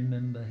mind, and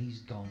remember he's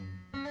gone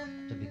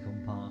to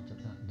become part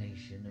of that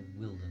nation of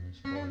wilderness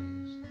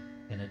boys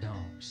in a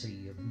dark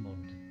sea of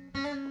mud,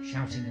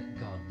 shouting at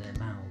God, their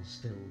mouths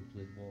filled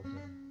with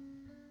water.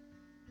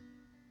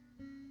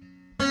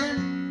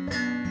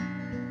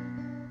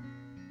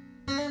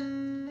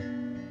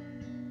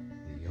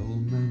 The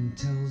old man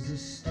tells the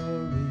story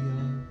of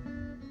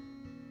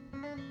the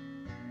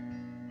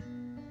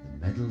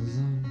medals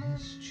on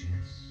his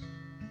chest.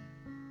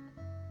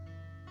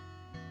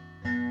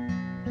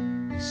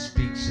 He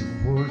speaks of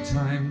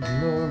wartime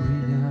glory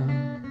now.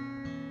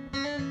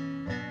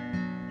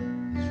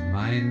 His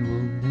mind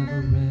will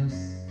never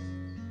rest,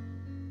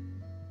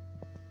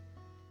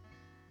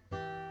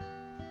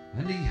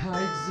 and he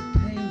hides the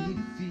pain he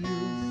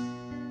feels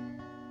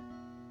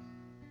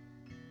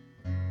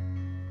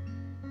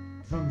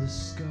from the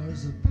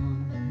scars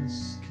upon his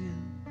skin.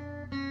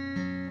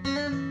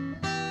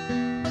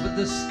 But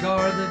the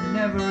scar that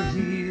never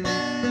heals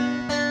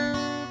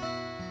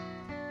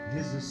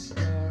is a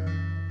star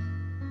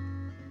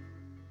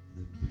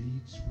that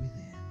bleeds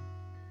within.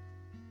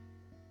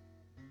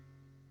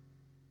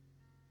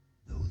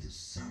 Though the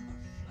summer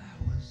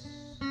flowers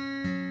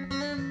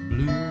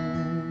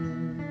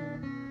bloom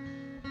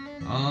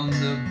on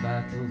the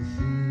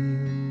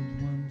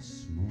battlefield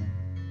once more,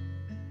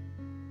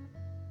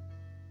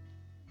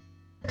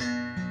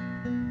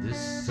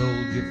 this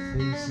soldier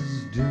faces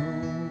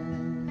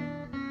doom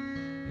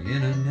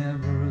in an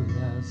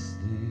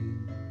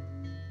everlasting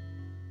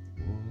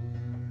war.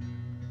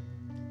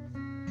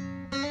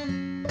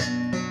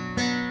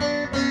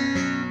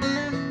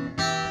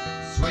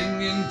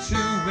 Swinging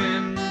to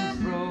and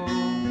fro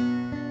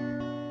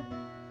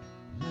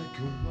like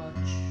a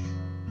watch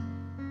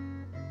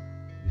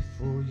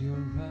before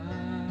your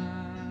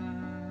eyes,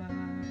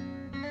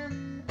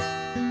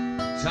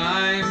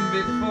 time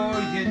before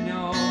you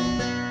know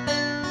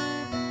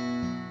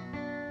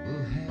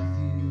we'll have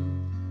you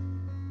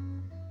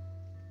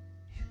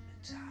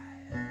hypnotized.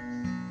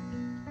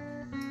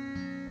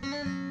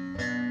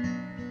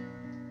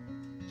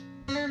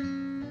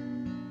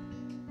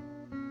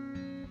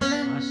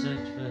 I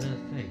search for her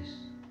face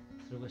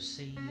through a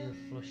sea of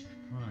flushed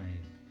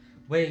pride.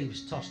 Waves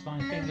tossed by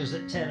fingers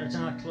that tear at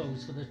our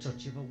clothes for the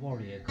touch of a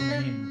warrior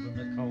coming in from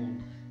the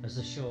cold as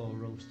the shore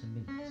rose to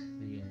meet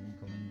the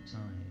incoming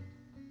tide.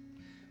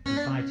 We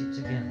fight it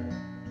together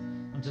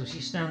until she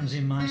stands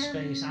in my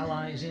space,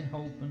 allies in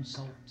hope and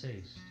salt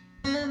taste.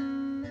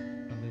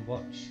 And we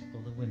watch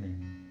other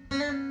women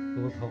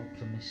who have hoped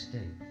for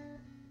mistake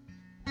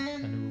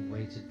and who have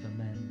waited for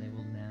men they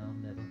will now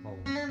never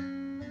hold.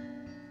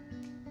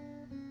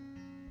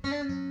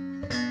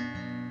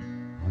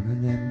 On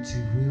an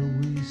empty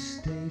railway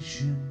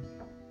station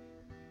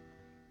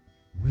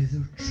where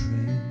the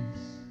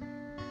trains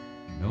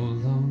no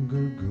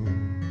longer go,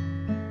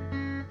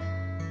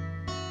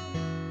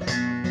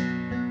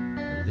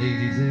 a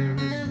lady there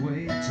is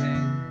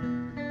waiting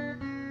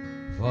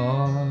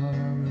for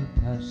a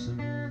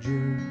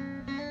passenger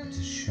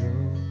to show,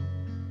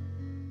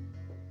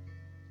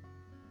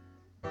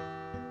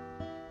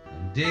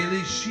 and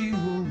daily she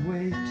will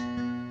wait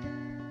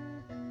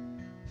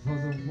for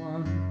the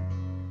one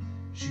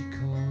she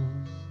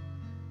calls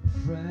a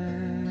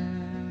friend,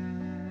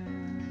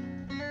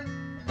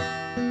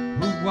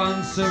 who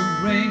once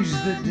arranged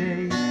the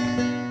day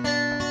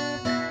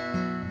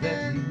that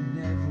he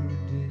never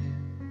did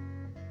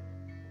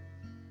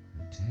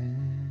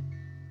attend.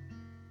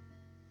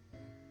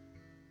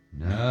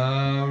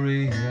 Now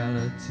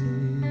reality,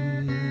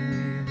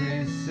 they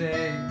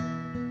say,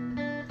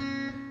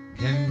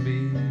 can be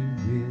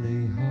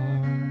really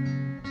hard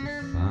to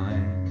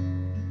find.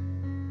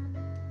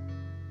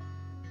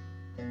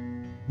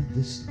 But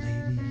this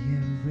lady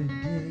every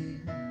day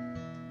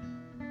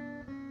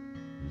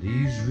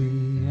leaves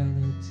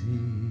reality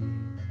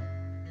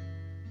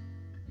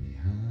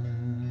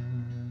behind.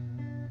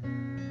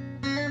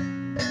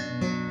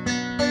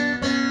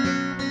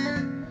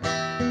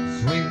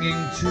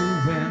 Swinging to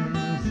and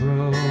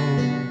fro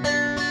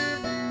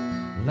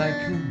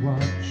like a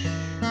watch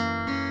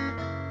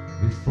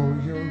before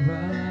your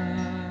eyes,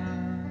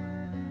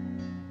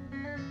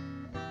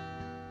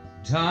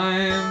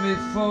 time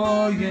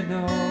before you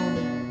know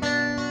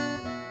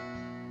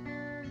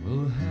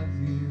we'll have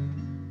you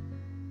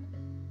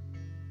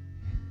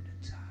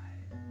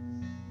hypnotized.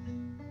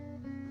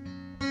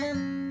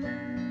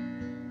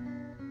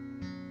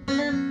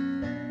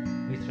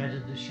 We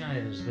threaded the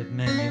shires with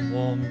men in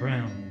warm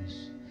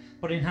browns,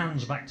 putting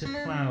hands back to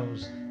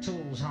ploughs,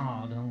 tools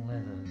hard on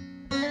leather,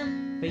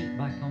 feet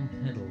back on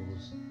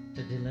pedals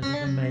to deliver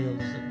the mails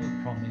that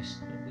were promised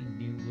but we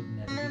knew would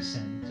never be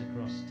sent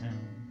across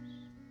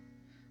towns.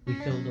 We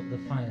filled up the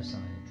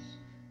firesides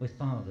with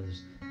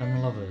fathers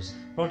and lovers,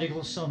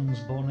 prodigal sons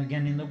born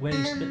again in the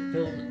waste that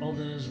filled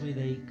others with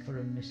ache for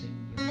a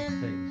missing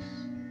young face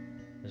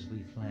as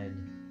we fled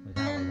with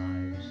our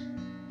lives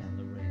down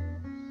the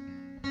rails.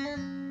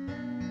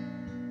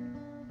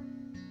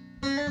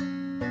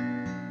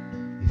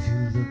 If you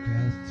look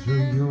out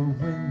through your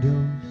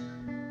windows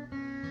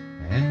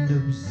and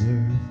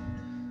observe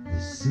the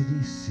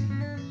city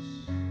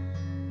scenes,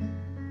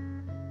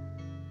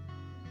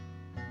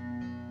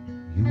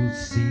 you will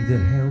see the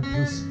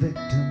helpless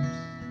victims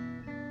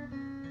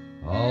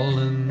all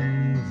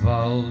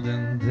involved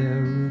in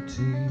their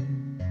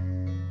routine,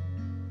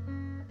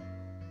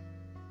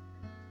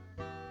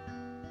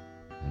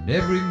 and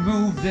every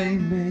move they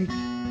make,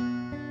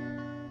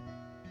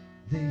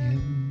 they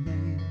have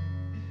made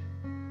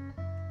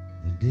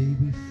the day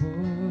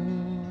before,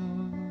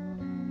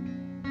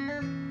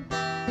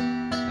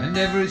 and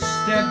every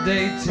step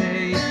they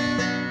take,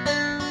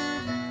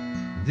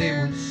 they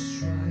will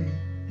strive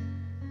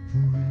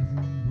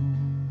forevermore.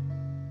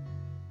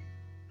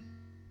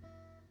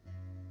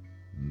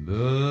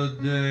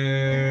 But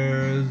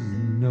there's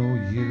no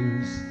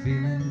use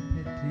feeling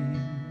pity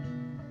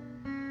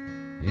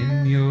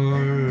in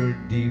your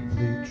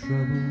deeply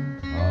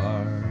troubled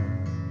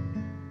heart,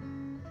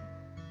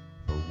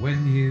 for when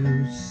you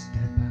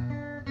step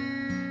out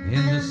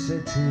in the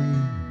city,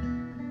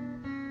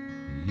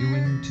 you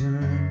in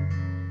turn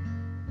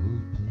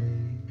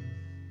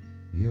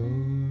your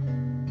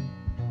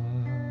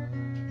part.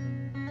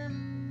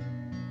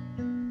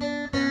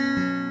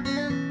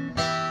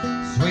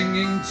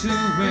 Swinging to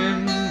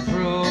and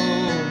fro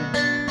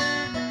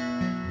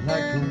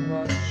like a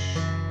watch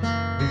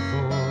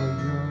before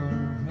your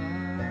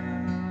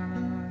eyes.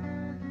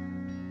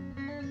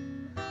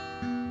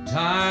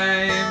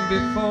 Time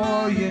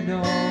before you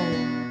know,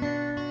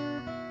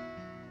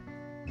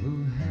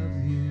 we'll have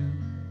you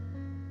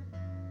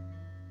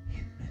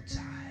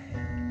hypnotized.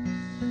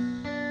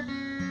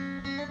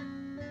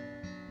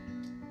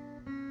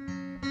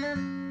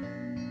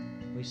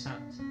 We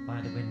sat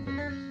by the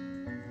windows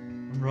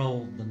and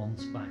rolled the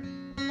months back,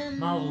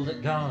 marvelled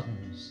at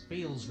gardens,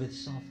 fields with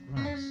soft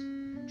grass,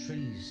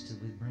 trees still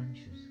with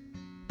branches,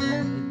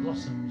 grown with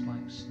blossoms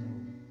like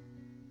snow,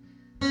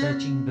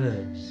 searching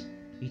birds,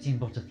 eating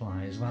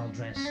butterflies while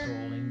dressed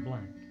all in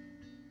black.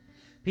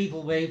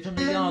 People waved from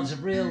the yards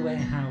of railway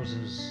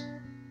houses.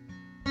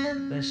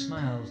 Their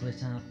smiles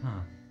lit our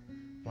path,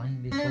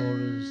 flying before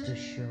us to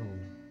show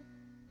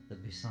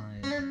that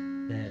beside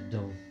their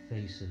dove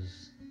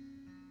faces,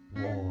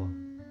 war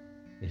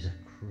is a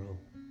crow.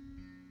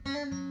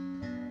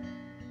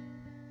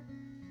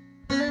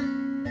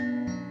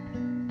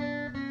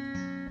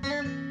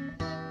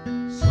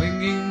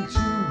 Swinging to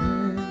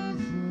and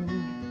fro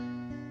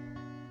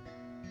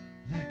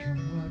like a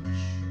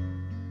watch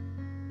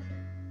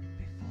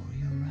before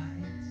your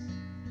eyes.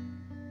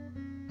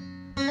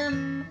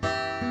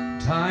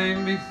 Time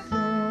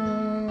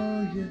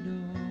before you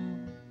know,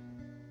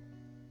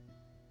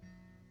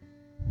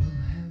 we'll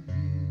have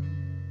you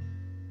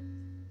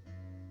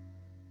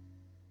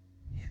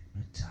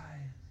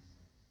hypnotized.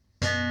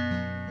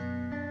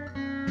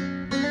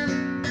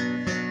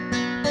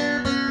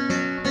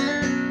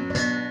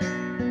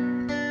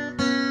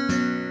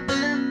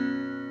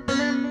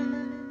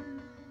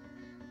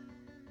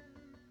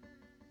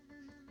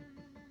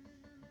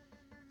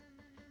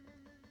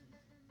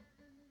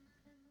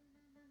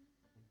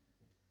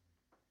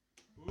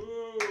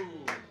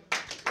 Ooh.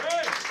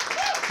 Hey.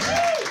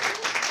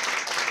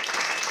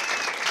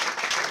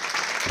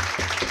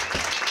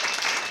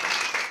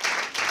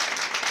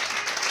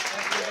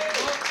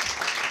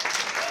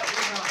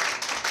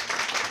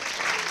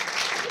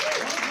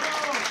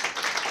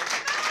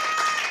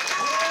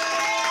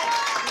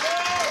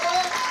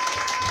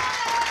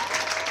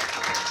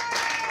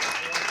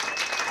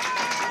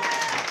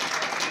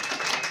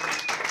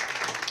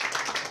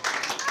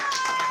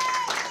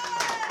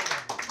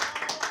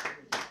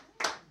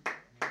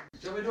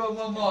 Shall we do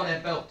one more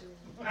then, Bill?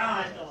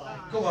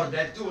 Come on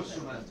then, do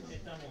something.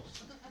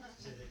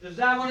 Does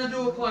Dan want to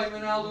do a poem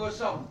and I'll do a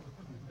song?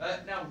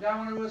 No, Dan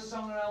want to do a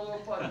song and I'll do a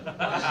poem.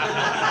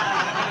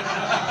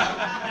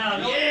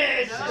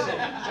 Yes!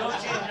 Don't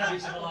change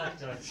habits in a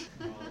lifetime.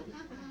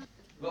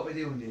 What we're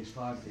doing is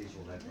 5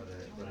 people then,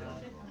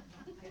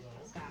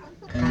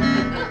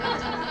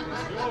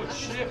 Oh,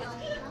 shit.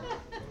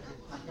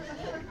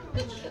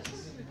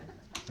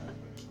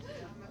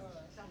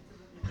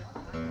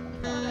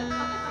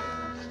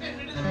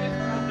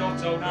 Don't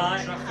tell no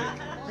Right.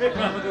 traffic. Rip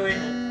Raff are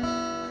going.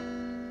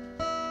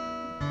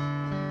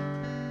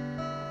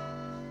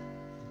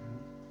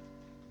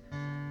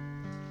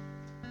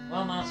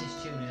 While Marty's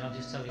tuning, I'll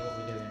just tell you what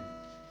we're doing.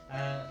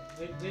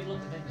 We've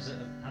looked at things that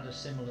have had a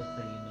similar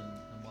theme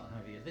and what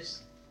have you.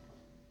 These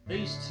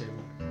two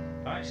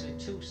are actually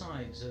two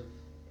sides of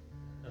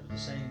the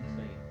same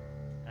theme.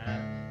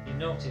 You've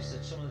noticed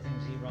that some of the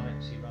things he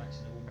writes in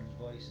a woman's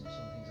voice, and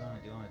some things I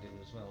do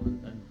as well.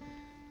 And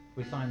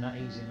we find that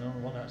easy, and I don't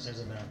know what that says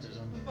about us.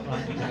 I'm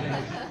frightened to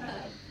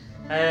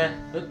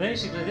think. But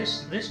basically,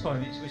 this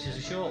poem, which is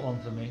a short one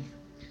for me,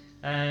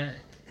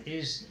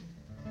 is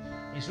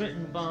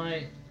written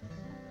by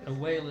a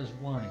whaler's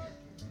wife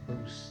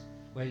who's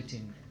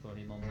waiting for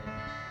him on the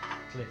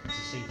cliff to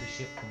see if the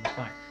ship comes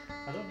back.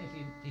 I don't know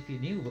if you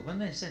knew, but when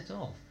they set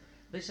off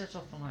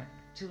on like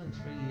 2 and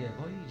 3 year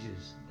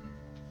voyages.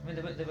 I mean,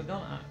 they were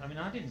gone. I mean,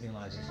 I didn't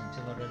realise this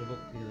until I read a book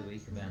the other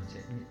week about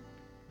it. And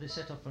they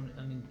set off on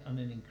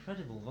an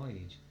incredible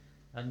voyage,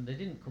 and they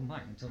didn't come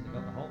back until they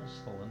got the hulls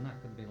full, and that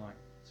could be like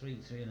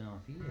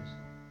 3.5 years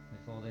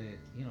before they,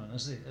 and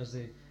as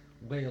they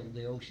whaled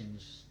the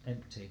oceans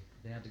empty,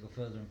 they had to go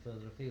further and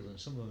further afield, and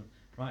some of them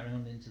right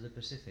around into the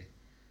Pacific.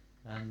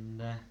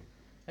 And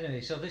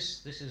anyway, so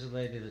this is a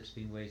lady that's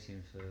been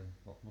waiting for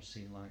what must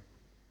seem like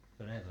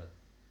forever.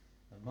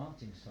 And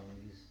Martin's song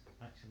is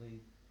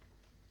actually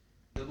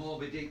The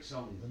Moby Dick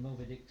song. the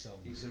Moby Dick song.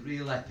 It's a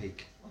real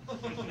epic.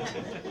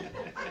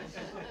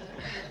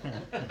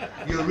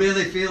 You'll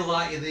really feel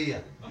like you're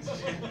there. That's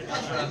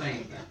what I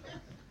mean.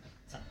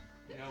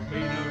 There'll be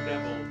no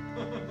devil.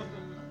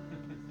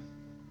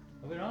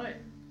 Are we right?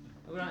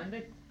 Are we right,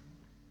 Andy?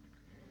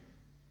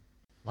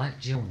 Like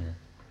Jonah,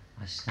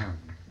 I stand,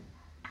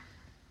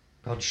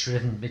 God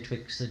shriven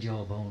betwixt the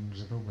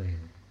jawbones of a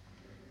whale.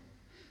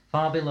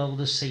 Far below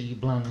the sea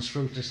blands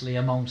fruitlessly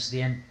amongst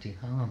the empty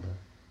harbour,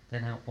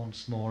 then out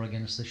once more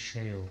against the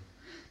shale.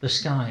 The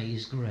sky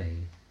is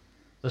grey,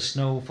 the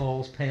snow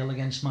falls pale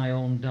against my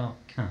own dark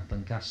cap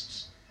and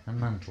casts a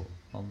mantle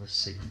on the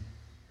sea.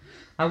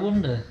 I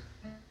wonder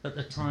at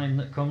the time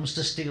that comes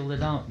to steal the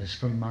darkness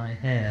from my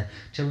hair,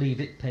 to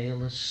leave it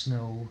pale as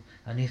snow,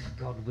 and if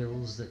God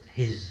wills that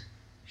his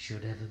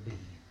should ever be.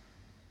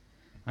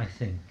 I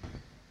think,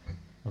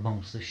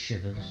 amongst the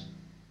shivers,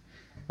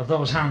 of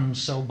those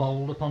hands so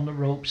bold upon the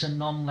ropes, and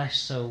none less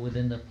so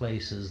within the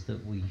places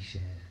that we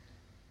shared,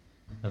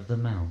 of the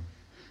mouth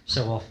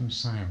so often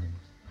silent,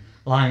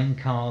 lying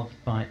carved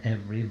by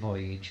every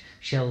voyage,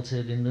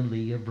 sheltered in the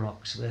lee of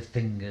rocks where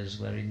fingers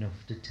were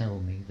enough to tell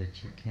me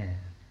that you cared.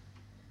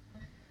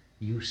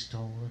 You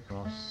stole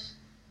across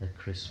the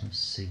Christmas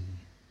sea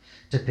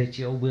to pit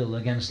your will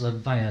against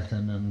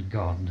Leviathan and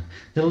God,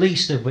 the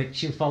least of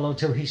which you follow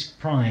to his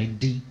pride,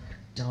 deep,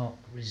 dark,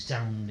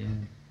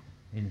 resounding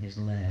in his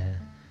lair,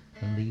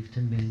 and leave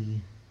to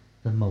me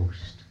the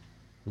most,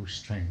 whose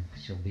strength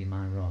shall be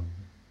my rod.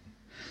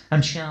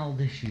 And shall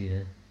this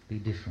year be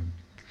different?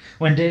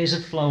 When days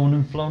have flown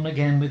and flown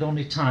again, with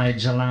only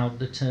tides allowed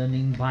the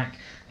turning back,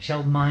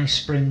 shall my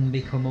spring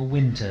become a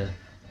winter?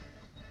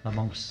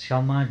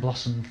 Shall my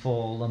blossom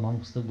fall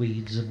amongst the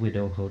weeds of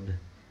widowhood?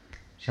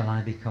 Shall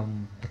I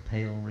become a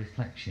pale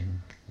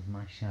reflection of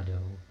my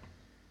shadow?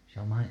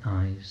 Shall my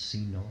eyes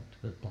see naught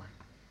but black?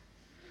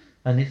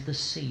 And if the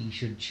sea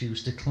should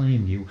choose to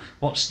claim you,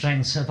 what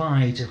strength have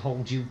I to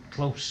hold you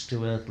close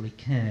to earthly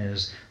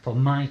cares? For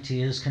my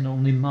tears can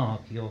only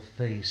mark your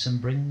face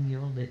and bring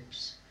your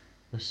lips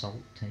the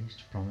salt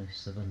taste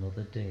promise of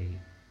another day,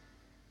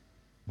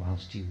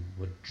 whilst you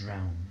would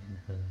drown in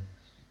hers.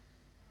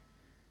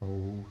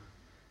 Oh,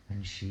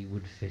 and she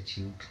would fit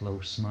you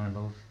close, my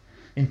love,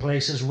 in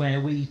places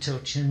where we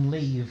touch and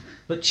leave,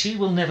 but she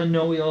will never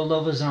know your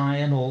love as I,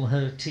 and all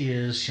her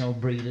tears shall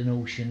breed an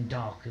ocean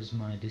dark as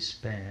my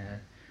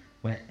despair,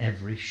 where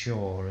every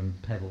shore and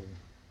pebble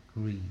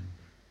grieve.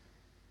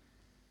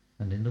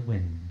 And in the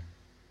wind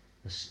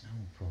the snow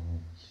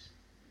falls,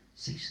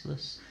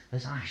 ceaseless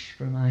as ash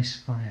from ice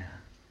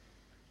fire.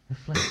 A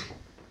flake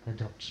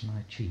adopts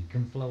my cheek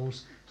and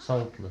flows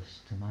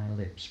saltless to my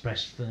lips,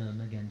 pressed firm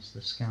against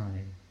the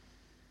sky.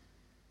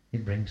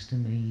 It brings to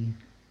me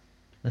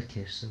the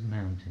kiss of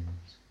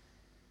mountains,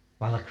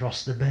 while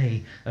across the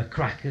bay a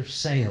crack of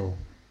sail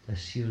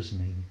assures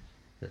me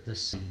that the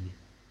sea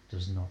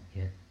does not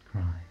yet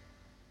cry.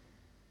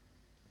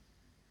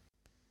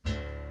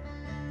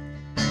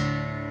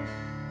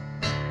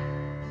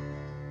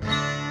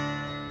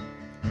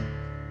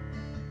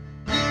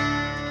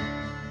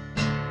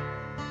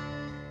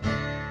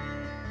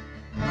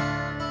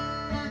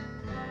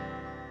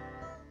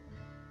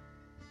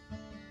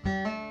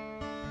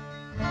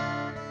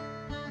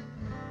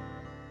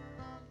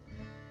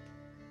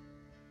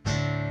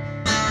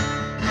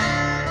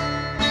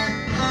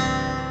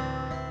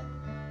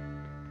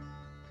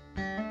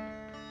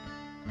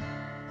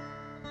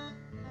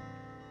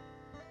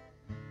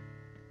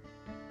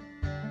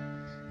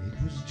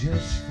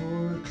 Just 4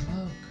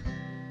 o'clock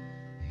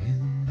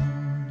in the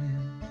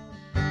morning,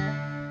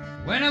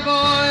 when a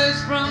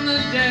voice from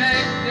the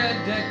dead did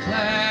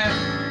declare,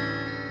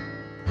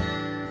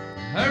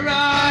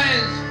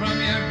 arise from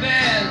your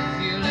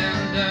beds, you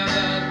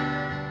endeavor.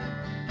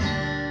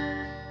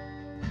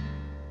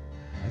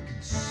 I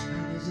can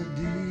smell there's a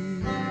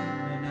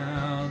demon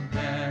out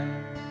there.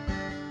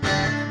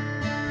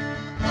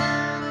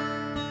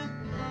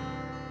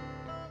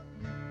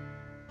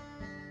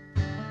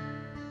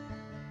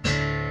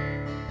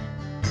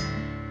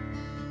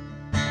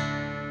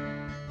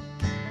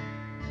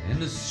 And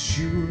as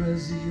sure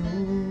as the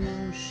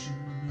ocean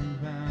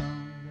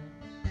around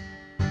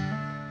us,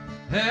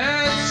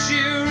 as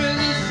sure as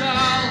the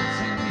salt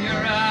in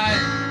your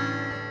eyes,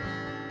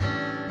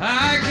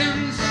 I can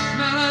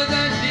smell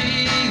the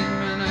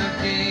demon of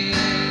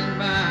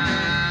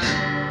demons.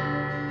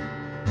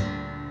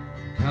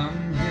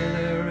 Come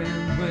hither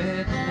and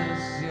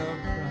witness your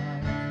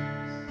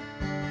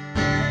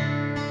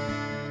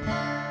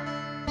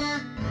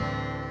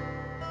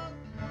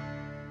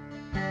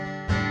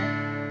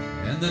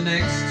And the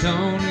next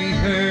tone we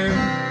heard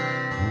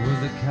was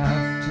the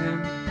captain.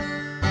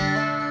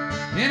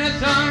 In a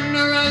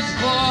thunderous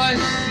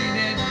voice he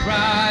did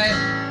cry,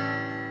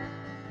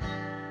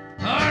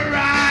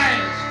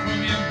 arise from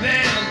your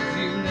beds,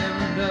 you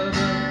lemon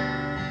lover.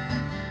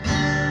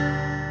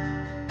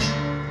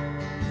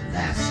 The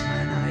last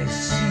man I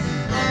see,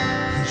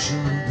 he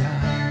shall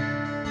die.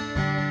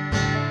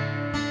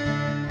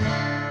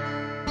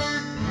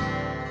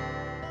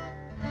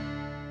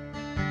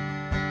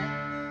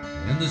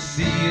 In the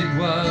sea it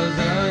was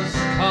as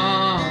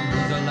calm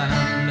as a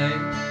land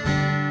lake,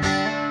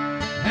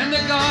 and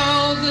the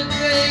gulls that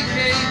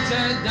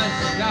vacated the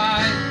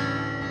sky,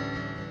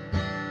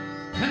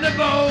 and the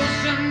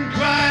boatswain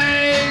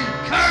cried,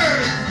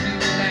 curse you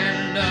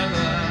land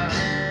lover.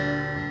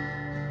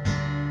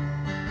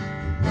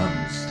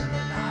 One's still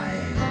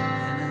alive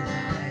in his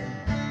isle.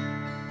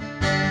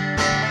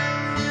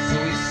 So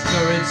he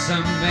scurried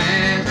some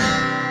men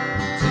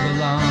to the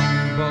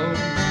longboat,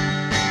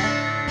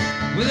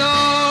 with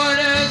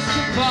orders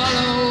to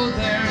follow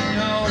their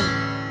nose,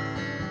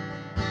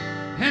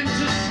 and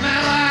to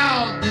smell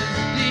out this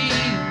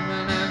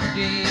demon of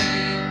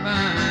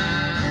demons.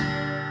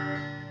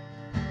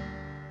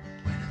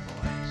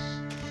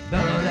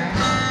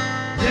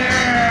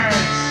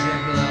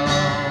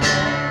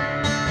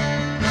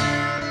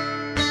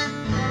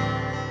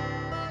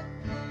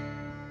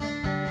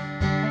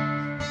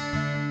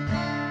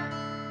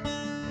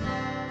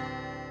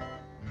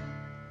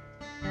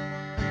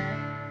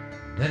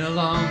 Then a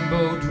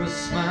longboat was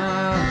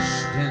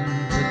smashed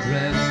into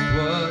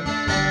driftwood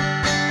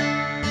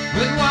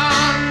with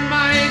one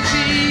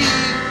mighty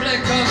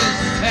flick of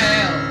his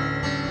tail,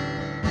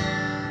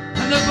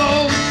 and the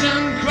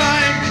boatswain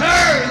cried,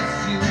 "Curse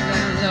you,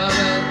 then love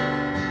it!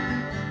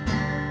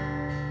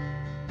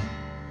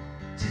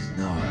 'Tis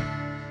naught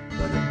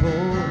but a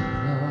boat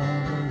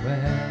of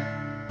away."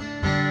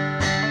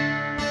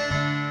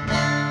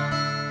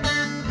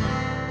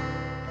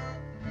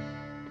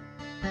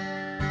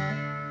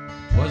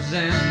 'Twas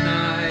then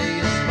I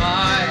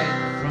espied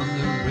from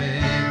the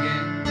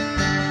rigging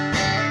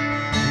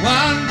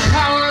one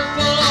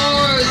powerful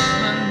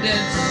oarsman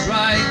did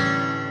strike,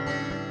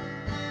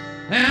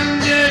 and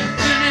did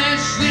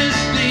finish his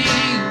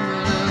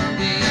demon of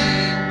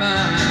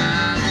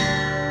demon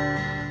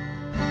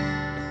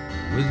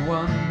with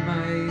one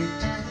mighty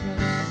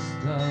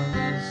thrust of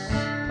his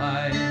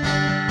pike.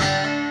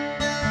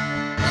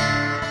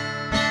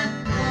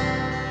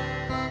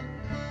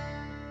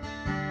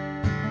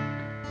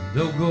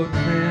 Though good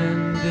men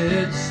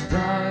did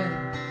die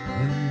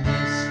in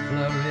this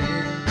flurry,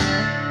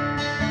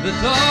 the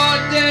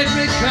thought did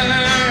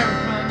recur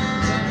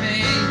unto me,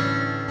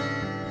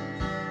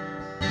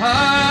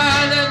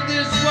 that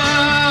this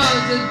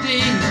was a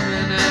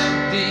demon of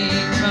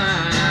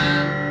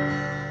demon,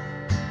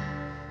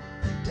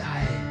 that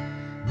died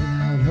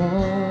without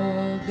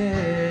all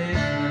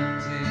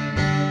dignity.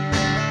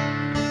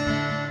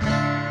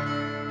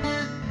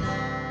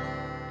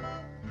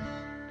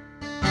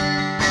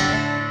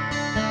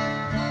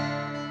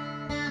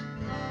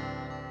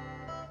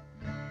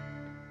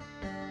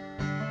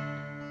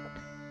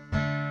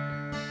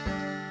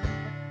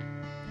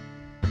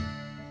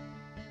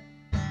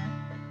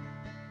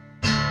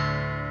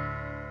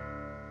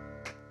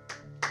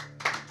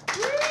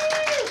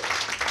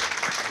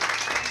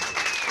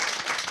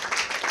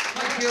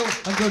 Thank you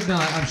and good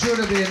night. I'm sure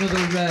there'll be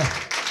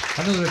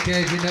another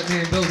occasion that me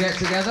and Bill get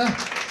together.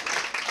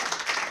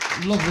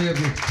 Lovely of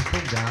you to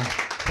come down.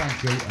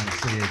 Thank you and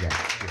see you again.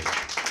 Cheers.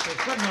 So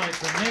good night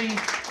from me.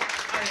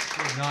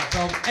 Good night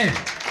from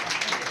Ed.